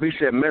profound stuff. He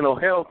said mental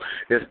health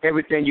is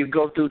everything you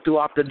go through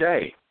throughout the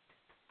day.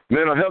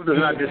 Mental health is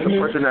not just a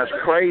person that's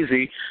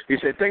crazy. He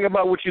said, think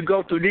about what you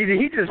go through.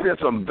 He just said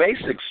some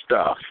basic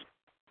stuff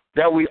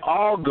that we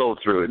all go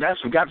through. That's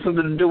got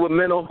something to do with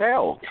mental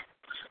health.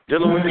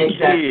 Dealing with the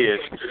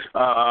kids.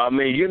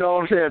 You know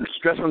what I'm saying?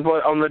 Stressing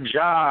on the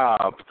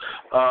job,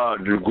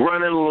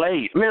 running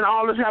late. Man,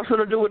 all this has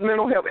something to do with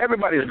mental health.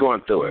 Everybody's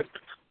going through it.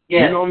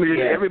 Yes, you know what I mean?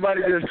 Yes.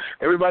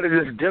 Everybody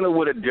just dealing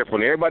with it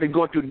differently. Everybody's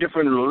going through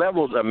different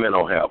levels of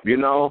mental health,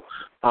 So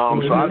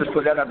I just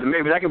put that out there.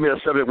 Maybe that could be a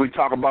subject we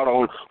talk about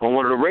on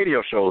one of the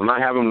radio shows, and I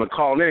have him to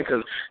call in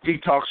because he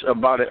talks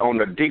about it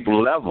on a deep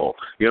level.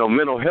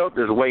 Mental health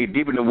is way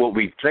deeper than what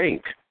we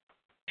think.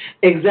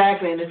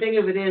 Exactly, and the thing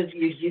of it is,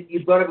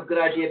 you brought up a good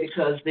idea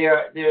because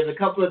there's a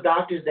couple of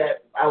doctors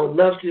that I would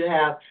love to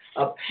have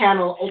a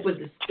panel open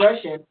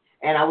discussion,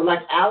 and I would like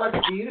Alex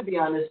for you to be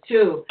on this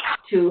too,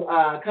 to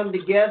come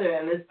together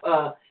and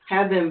let's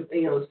have them,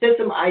 set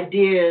some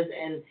ideas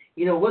and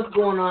what's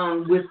going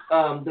on with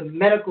the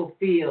medical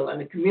field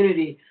and the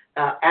community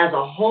as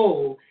a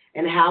whole,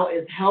 and how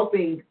it's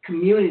helping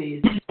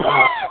communities,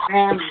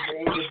 families,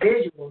 and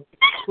individuals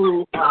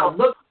who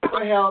look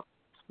for help,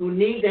 who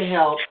need the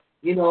help.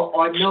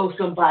 Or know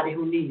somebody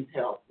who needs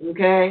help,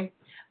 okay?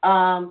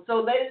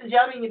 So, ladies and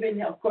gentlemen, you've been,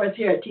 of course,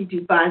 here at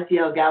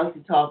T25CL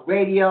Galaxy Talk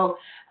Radio.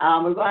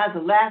 We're going to have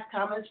some last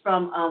comments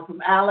from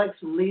Alex,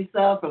 from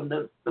Lisa, from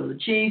the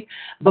chief.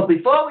 But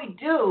before we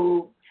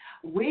do,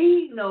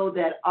 we know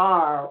that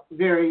our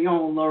very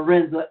own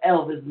Lorenzo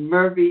Elvis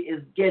Murphy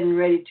is getting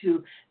ready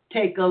to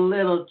take a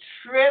little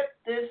trip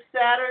this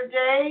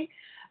Saturday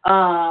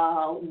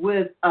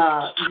with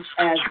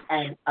as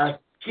a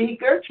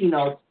speaker,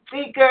 keynote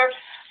speaker.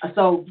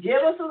 So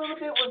give us a little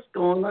bit what's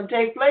going to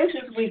take place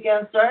this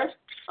weekend, sir,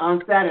 on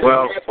Saturday.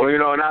 Well,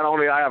 not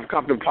only I have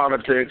Compton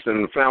Politics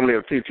and the family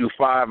of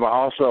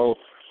T25,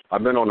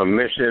 I've been on a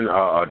mission,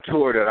 a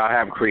tour that I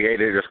have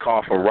created. It's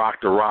called From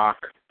Rock to Rock.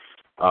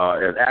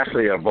 It's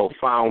actually a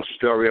profound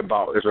story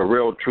it's a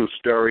real true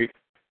story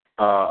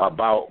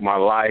about my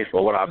life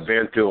or what I've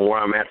been through and where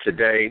I'm at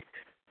today.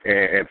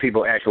 And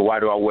people ask me, why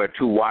do I wear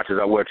two watches?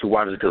 I wear two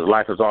watches because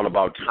life is all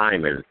about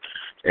timing.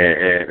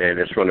 And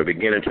it's from the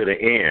beginning to the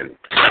end.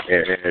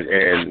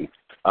 And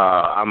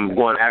I'm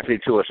going actually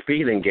to a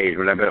speaking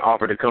engagement. I've been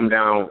offered to go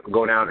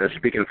down and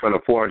speak in front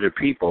of 400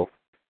 people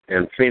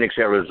in Phoenix,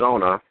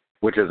 Arizona,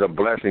 which is a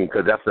blessing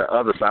because that's the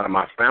other side of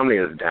my family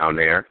is down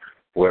there,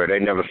 where they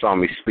never saw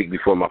me speak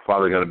before. My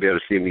father's going to be able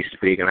to see me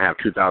speak, and I have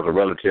 2,000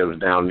 relatives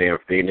down there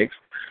in Phoenix.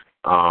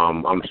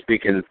 I'm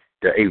speaking.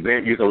 The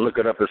event, you can look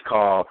it up, it's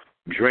called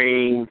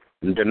Dream,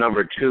 the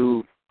number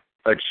 2,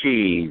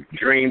 Achieve,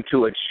 Dream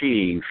to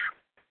Achieve.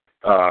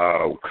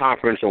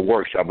 Conference or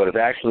workshop, but it's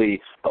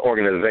actually an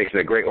organization,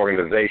 a great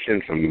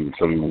organization.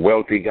 Some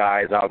wealthy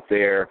guys out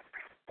there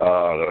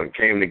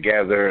came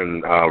together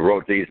and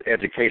wrote these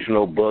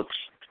educational books,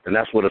 and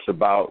that's what it's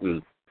about.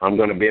 And I'm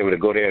going to be able to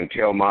go there and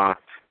tell my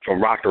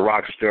From Rock to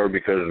Rock story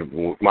because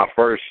my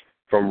first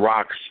From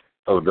Rocks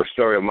of the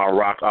story of my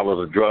rock, I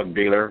was a drug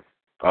dealer.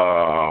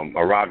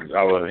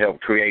 I would help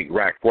create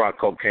rock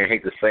cocaine. I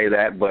hate to say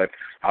that, but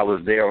I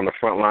was there on the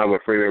front line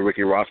with Freeway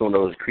Ricky Ross when it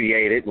was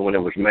created, when it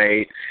was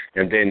made,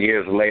 and then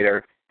years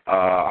later,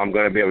 I'm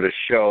going to be able to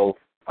show.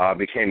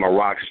 Became a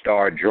rock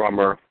star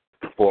drummer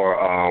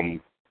for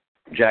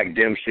Jack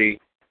Dempsey,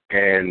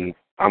 and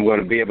I'm going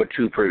to be able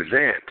to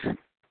present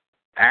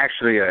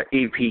actually a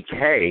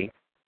EPK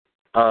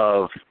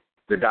of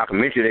the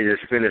documentary they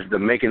just finished, The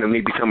Making of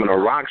Me Becoming a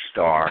Rock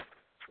Star.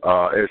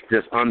 It's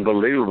just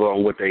unbelievable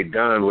on what they've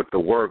done with the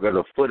work of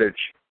the footage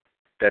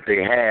that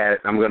they had.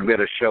 I'm going to be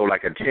able to show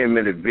like a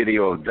 10-minute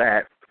video of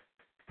that,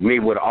 me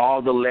with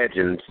all the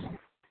legends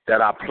that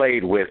I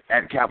played with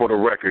at Capitol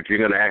Records. You're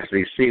going to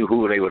actually see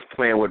who they was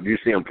playing with. You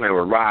see them playing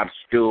with Rod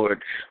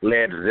Stewart,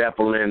 Led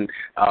Zeppelin.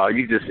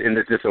 And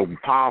it's just a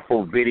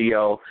powerful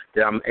video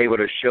that I'm able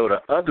to show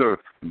the other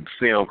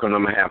film, because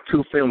I'm going to have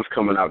 2 films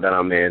coming out that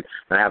I'm in.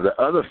 I have the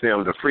other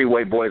film, The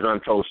Freeway Boys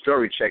Untold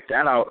Story. Check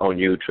that out on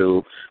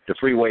YouTube, The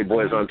Freeway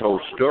Boys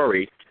Untold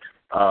Story.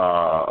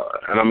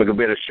 And I'm going to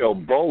be able to show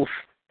both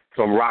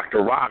from rock to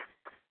rock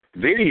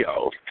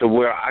videos to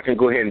where I can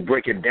go ahead and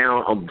break it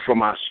down from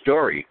my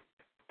story,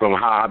 from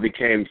how I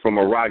became from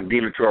a rock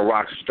dealer to a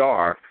rock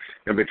star.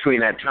 And between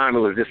that time, it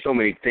was just so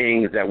many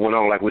things that went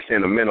on, like we're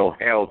saying, the mental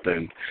health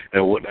and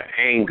with the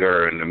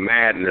anger and the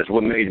madness,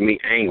 what made me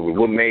angry,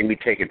 what made me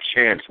take a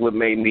chance, what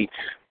made me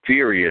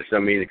furious. I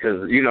mean,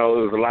 because, there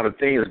was a lot of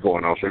things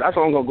going on. So that's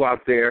why I'm going to go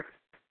out there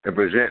and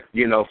present,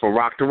 from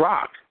rock to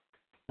rock.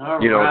 Tell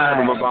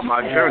them about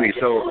my journey.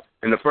 So,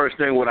 and the first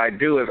thing what I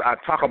do is I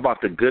talk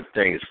about the good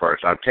things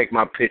first. I take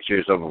my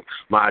pictures of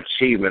my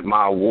achievement,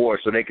 my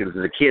awards, so the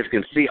kids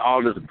can see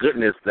all this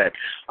goodness that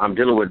I'm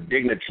dealing with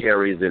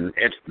dignitaries and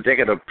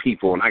executive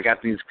people, and I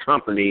got these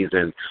companies,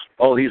 and,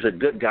 he's a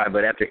good guy,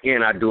 but at the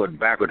end I do it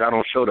backwards. I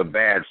don't show the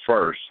bad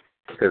first,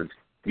 because,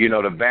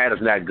 the bad is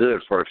not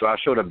good first. So I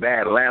show the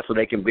bad last so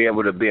they can be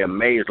able to be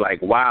amazed,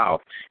 like,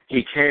 wow,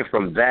 he came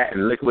from that,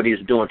 and look what he's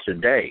doing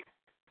today.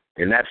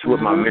 And that's what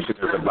my mission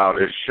is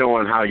about, is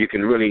showing how you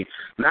can really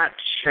not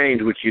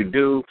change what you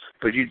do,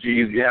 but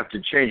you have to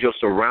change your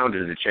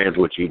surroundings to change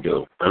what you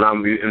do.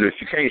 And if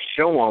you can't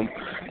show them,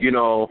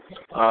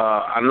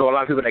 I know a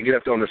lot of people that get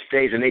up there on the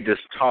stage and they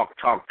just talk.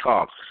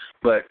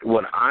 But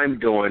what I'm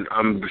doing,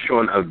 I'm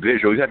showing a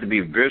visual. You have to be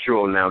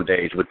visual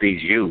nowadays with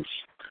these youths.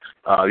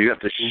 You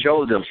have to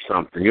show them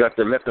something. You have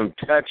to let them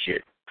touch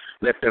it,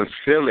 let them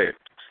feel it,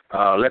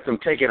 let them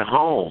take it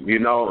home,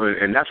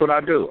 and that's what I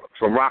do,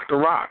 from rock to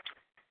rock.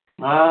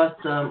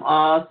 Awesome.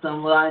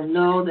 Well, I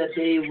know that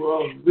they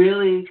will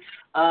really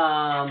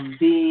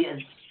be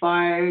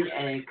inspired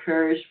and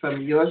encouraged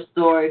from your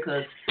story,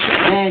 because,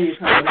 man, you've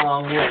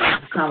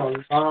come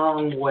a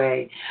long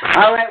way.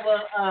 All right,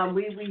 well,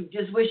 we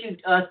just wish you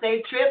a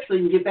safe trip so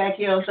you can get back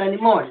here on Sunday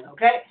morning,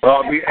 okay?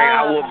 Well,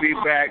 I will be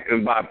back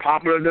by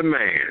popular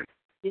demand.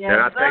 Yes,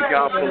 and I thank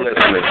y'all for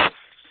listening.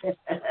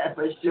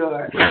 For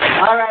sure.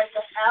 All right,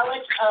 so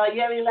Alex,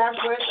 you have any last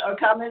words or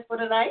comments for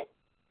tonight?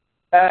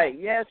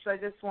 Yes, I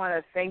just want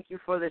to thank you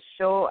for the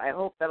show. I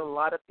hope that a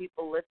lot of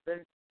people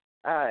listen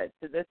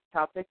to this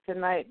topic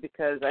tonight,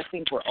 because I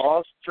think we're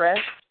all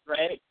stressed,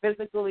 right?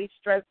 Physically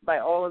stressed by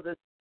all of this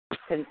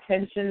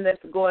contention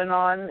that's going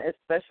on,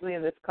 especially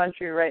in this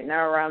country right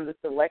now around this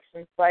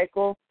election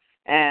cycle.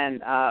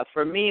 And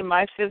for me,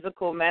 my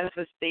physical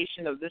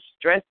manifestation of this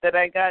stress that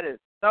I got is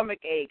stomach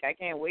ache. I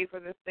can't wait for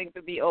this thing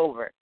to be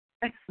over.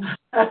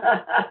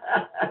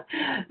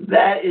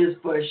 That is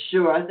for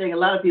sure. I think a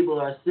lot of people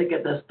are sick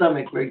at the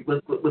stomach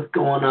with what's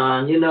going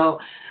on,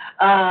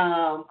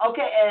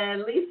 Okay,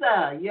 and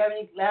Lisa, you have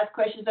any last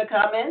questions or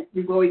comments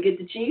before we get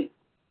to Chief?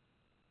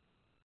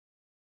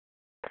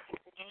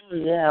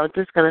 Yeah, I was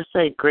just going to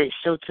say, great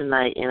show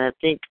tonight, and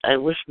I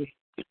wish we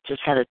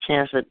just had a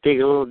chance to dig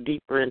a little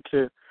deeper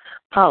into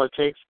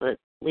politics, but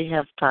we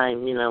have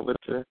time, with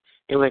the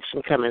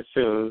election coming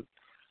soon.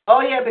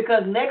 Oh, yeah,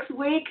 because next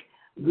week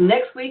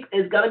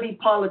is going to be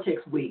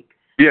politics week.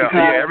 Yeah,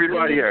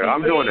 everybody here.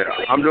 I'm doing it.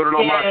 I'm doing it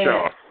on my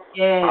show.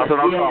 Yeah, that's what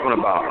I'm talking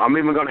about. I'm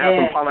even going to have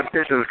some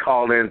politicians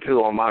called in,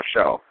 too, on my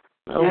show.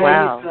 Oh,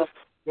 wow.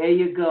 There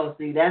you go.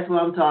 See, that's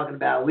what I'm talking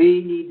about.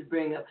 We need to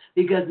bring up,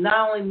 because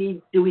not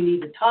only do we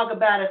need to talk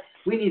about it,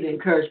 we need to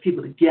encourage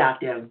people to get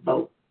out there and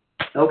vote.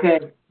 Okay?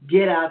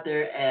 Get out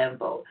there and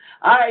vote.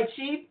 All right,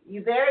 Chief,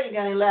 you there? You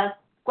got any last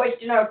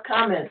question or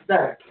comment,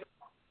 sir?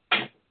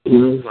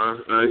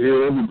 I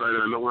hear everybody.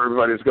 I know where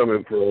everybody's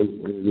coming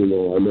from. I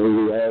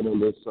know we're all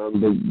under some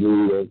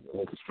degree of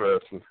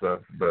stress and stuff,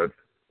 but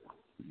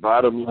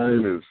bottom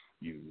line is,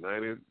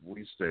 united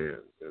we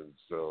stand. And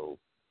so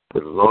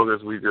as long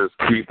as we just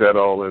keep that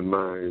all in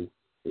mind,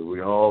 that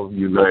we all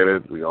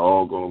united, we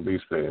all going to be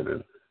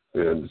standing.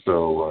 And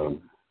so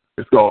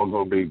it's all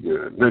going to be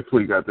good. Next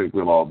week, I think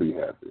we'll all be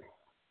happy.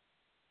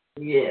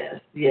 Yes.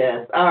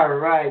 All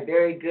right.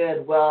 Very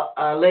good. Well,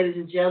 ladies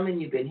and gentlemen,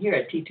 you've been here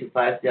at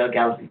T250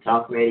 Galaxy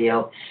Talk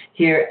Radio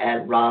here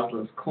at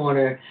Rosalind's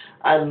Corner.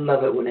 I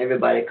love it when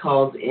everybody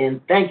calls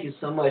in. Thank you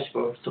so much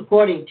for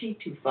supporting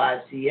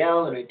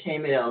T250CL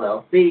Entertainment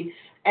LLC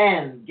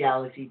and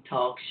Galaxy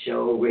Talk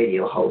Show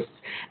radio hosts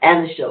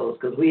and the shows,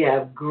 because we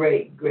have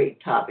great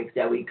topics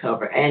that we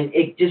cover. And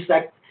it just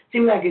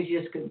seems like it's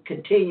just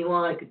continue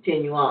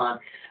on.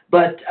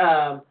 But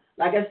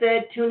like I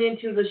said, tune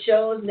into the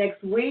shows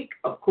next week.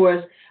 Of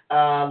course,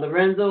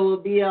 Lorenzo will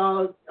be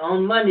on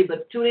Monday,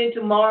 but tune in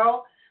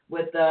tomorrow.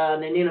 with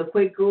Nanina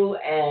Kwaku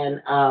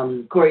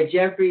and Corey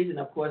Jeffries, and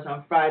of course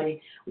on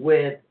Friday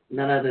with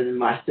none other than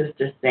my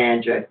sister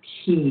Sandra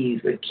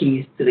Keys with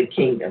Keys to the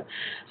Kingdom.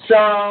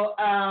 So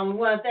we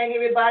want to thank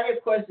everybody.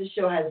 Of course, the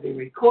show has been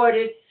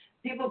recorded.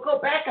 People, go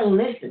back and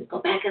listen. Go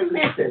back and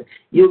listen.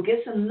 You'll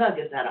get some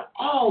nuggets out of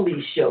all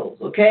these shows,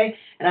 okay?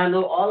 And I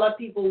know all our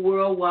people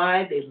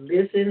worldwide, they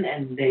listen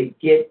and they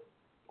get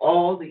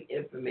all the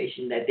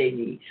information that they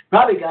need.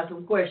 Probably got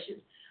some questions.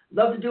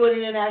 Love to do an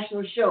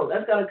international show.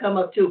 That's going to come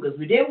up, too, because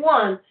we did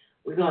one.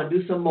 We're going to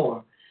do some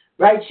more.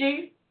 Right,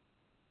 Chief?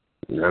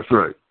 That's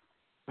right.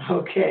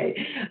 Okay.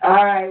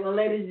 All right. Well,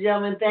 ladies and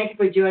gentlemen, thank you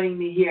for joining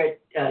me here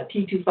at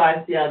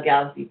T25CL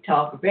Galaxy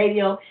Talk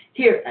Radio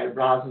here at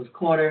Rosalind's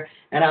Corner.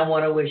 And I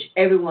want to wish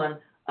everyone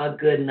a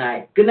good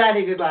night. Good night,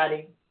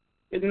 everybody.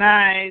 Good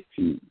night.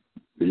 Peace.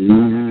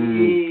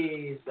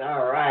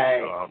 All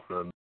right.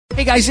 Awesome.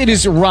 Hey guys, it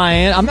is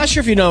Ryan. I'm not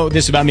sure if you know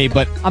this about me,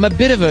 but I'm a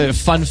bit of a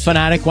fun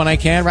fanatic when I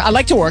can. I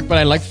like to work, but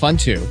I like fun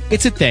too.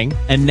 It's a thing.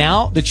 And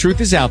now the truth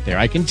is out there.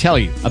 I can tell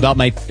you about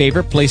my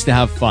favorite place to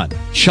have fun.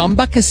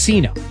 Chumba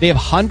Casino. They have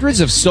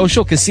hundreds of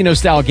social casino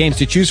style games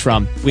to choose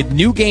from with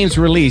new games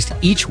released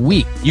each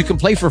week. You can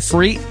play for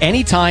free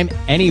anytime,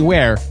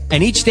 anywhere.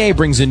 And each day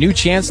brings a new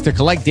chance to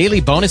collect daily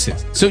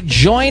bonuses. So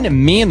join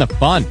me in the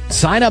fun.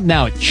 Sign up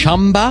now at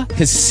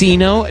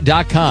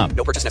ChumbaCasino.com.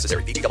 No purchase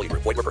necessary. VGW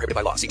Group. Void where prohibited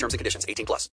by law. See terms and conditions. 18+.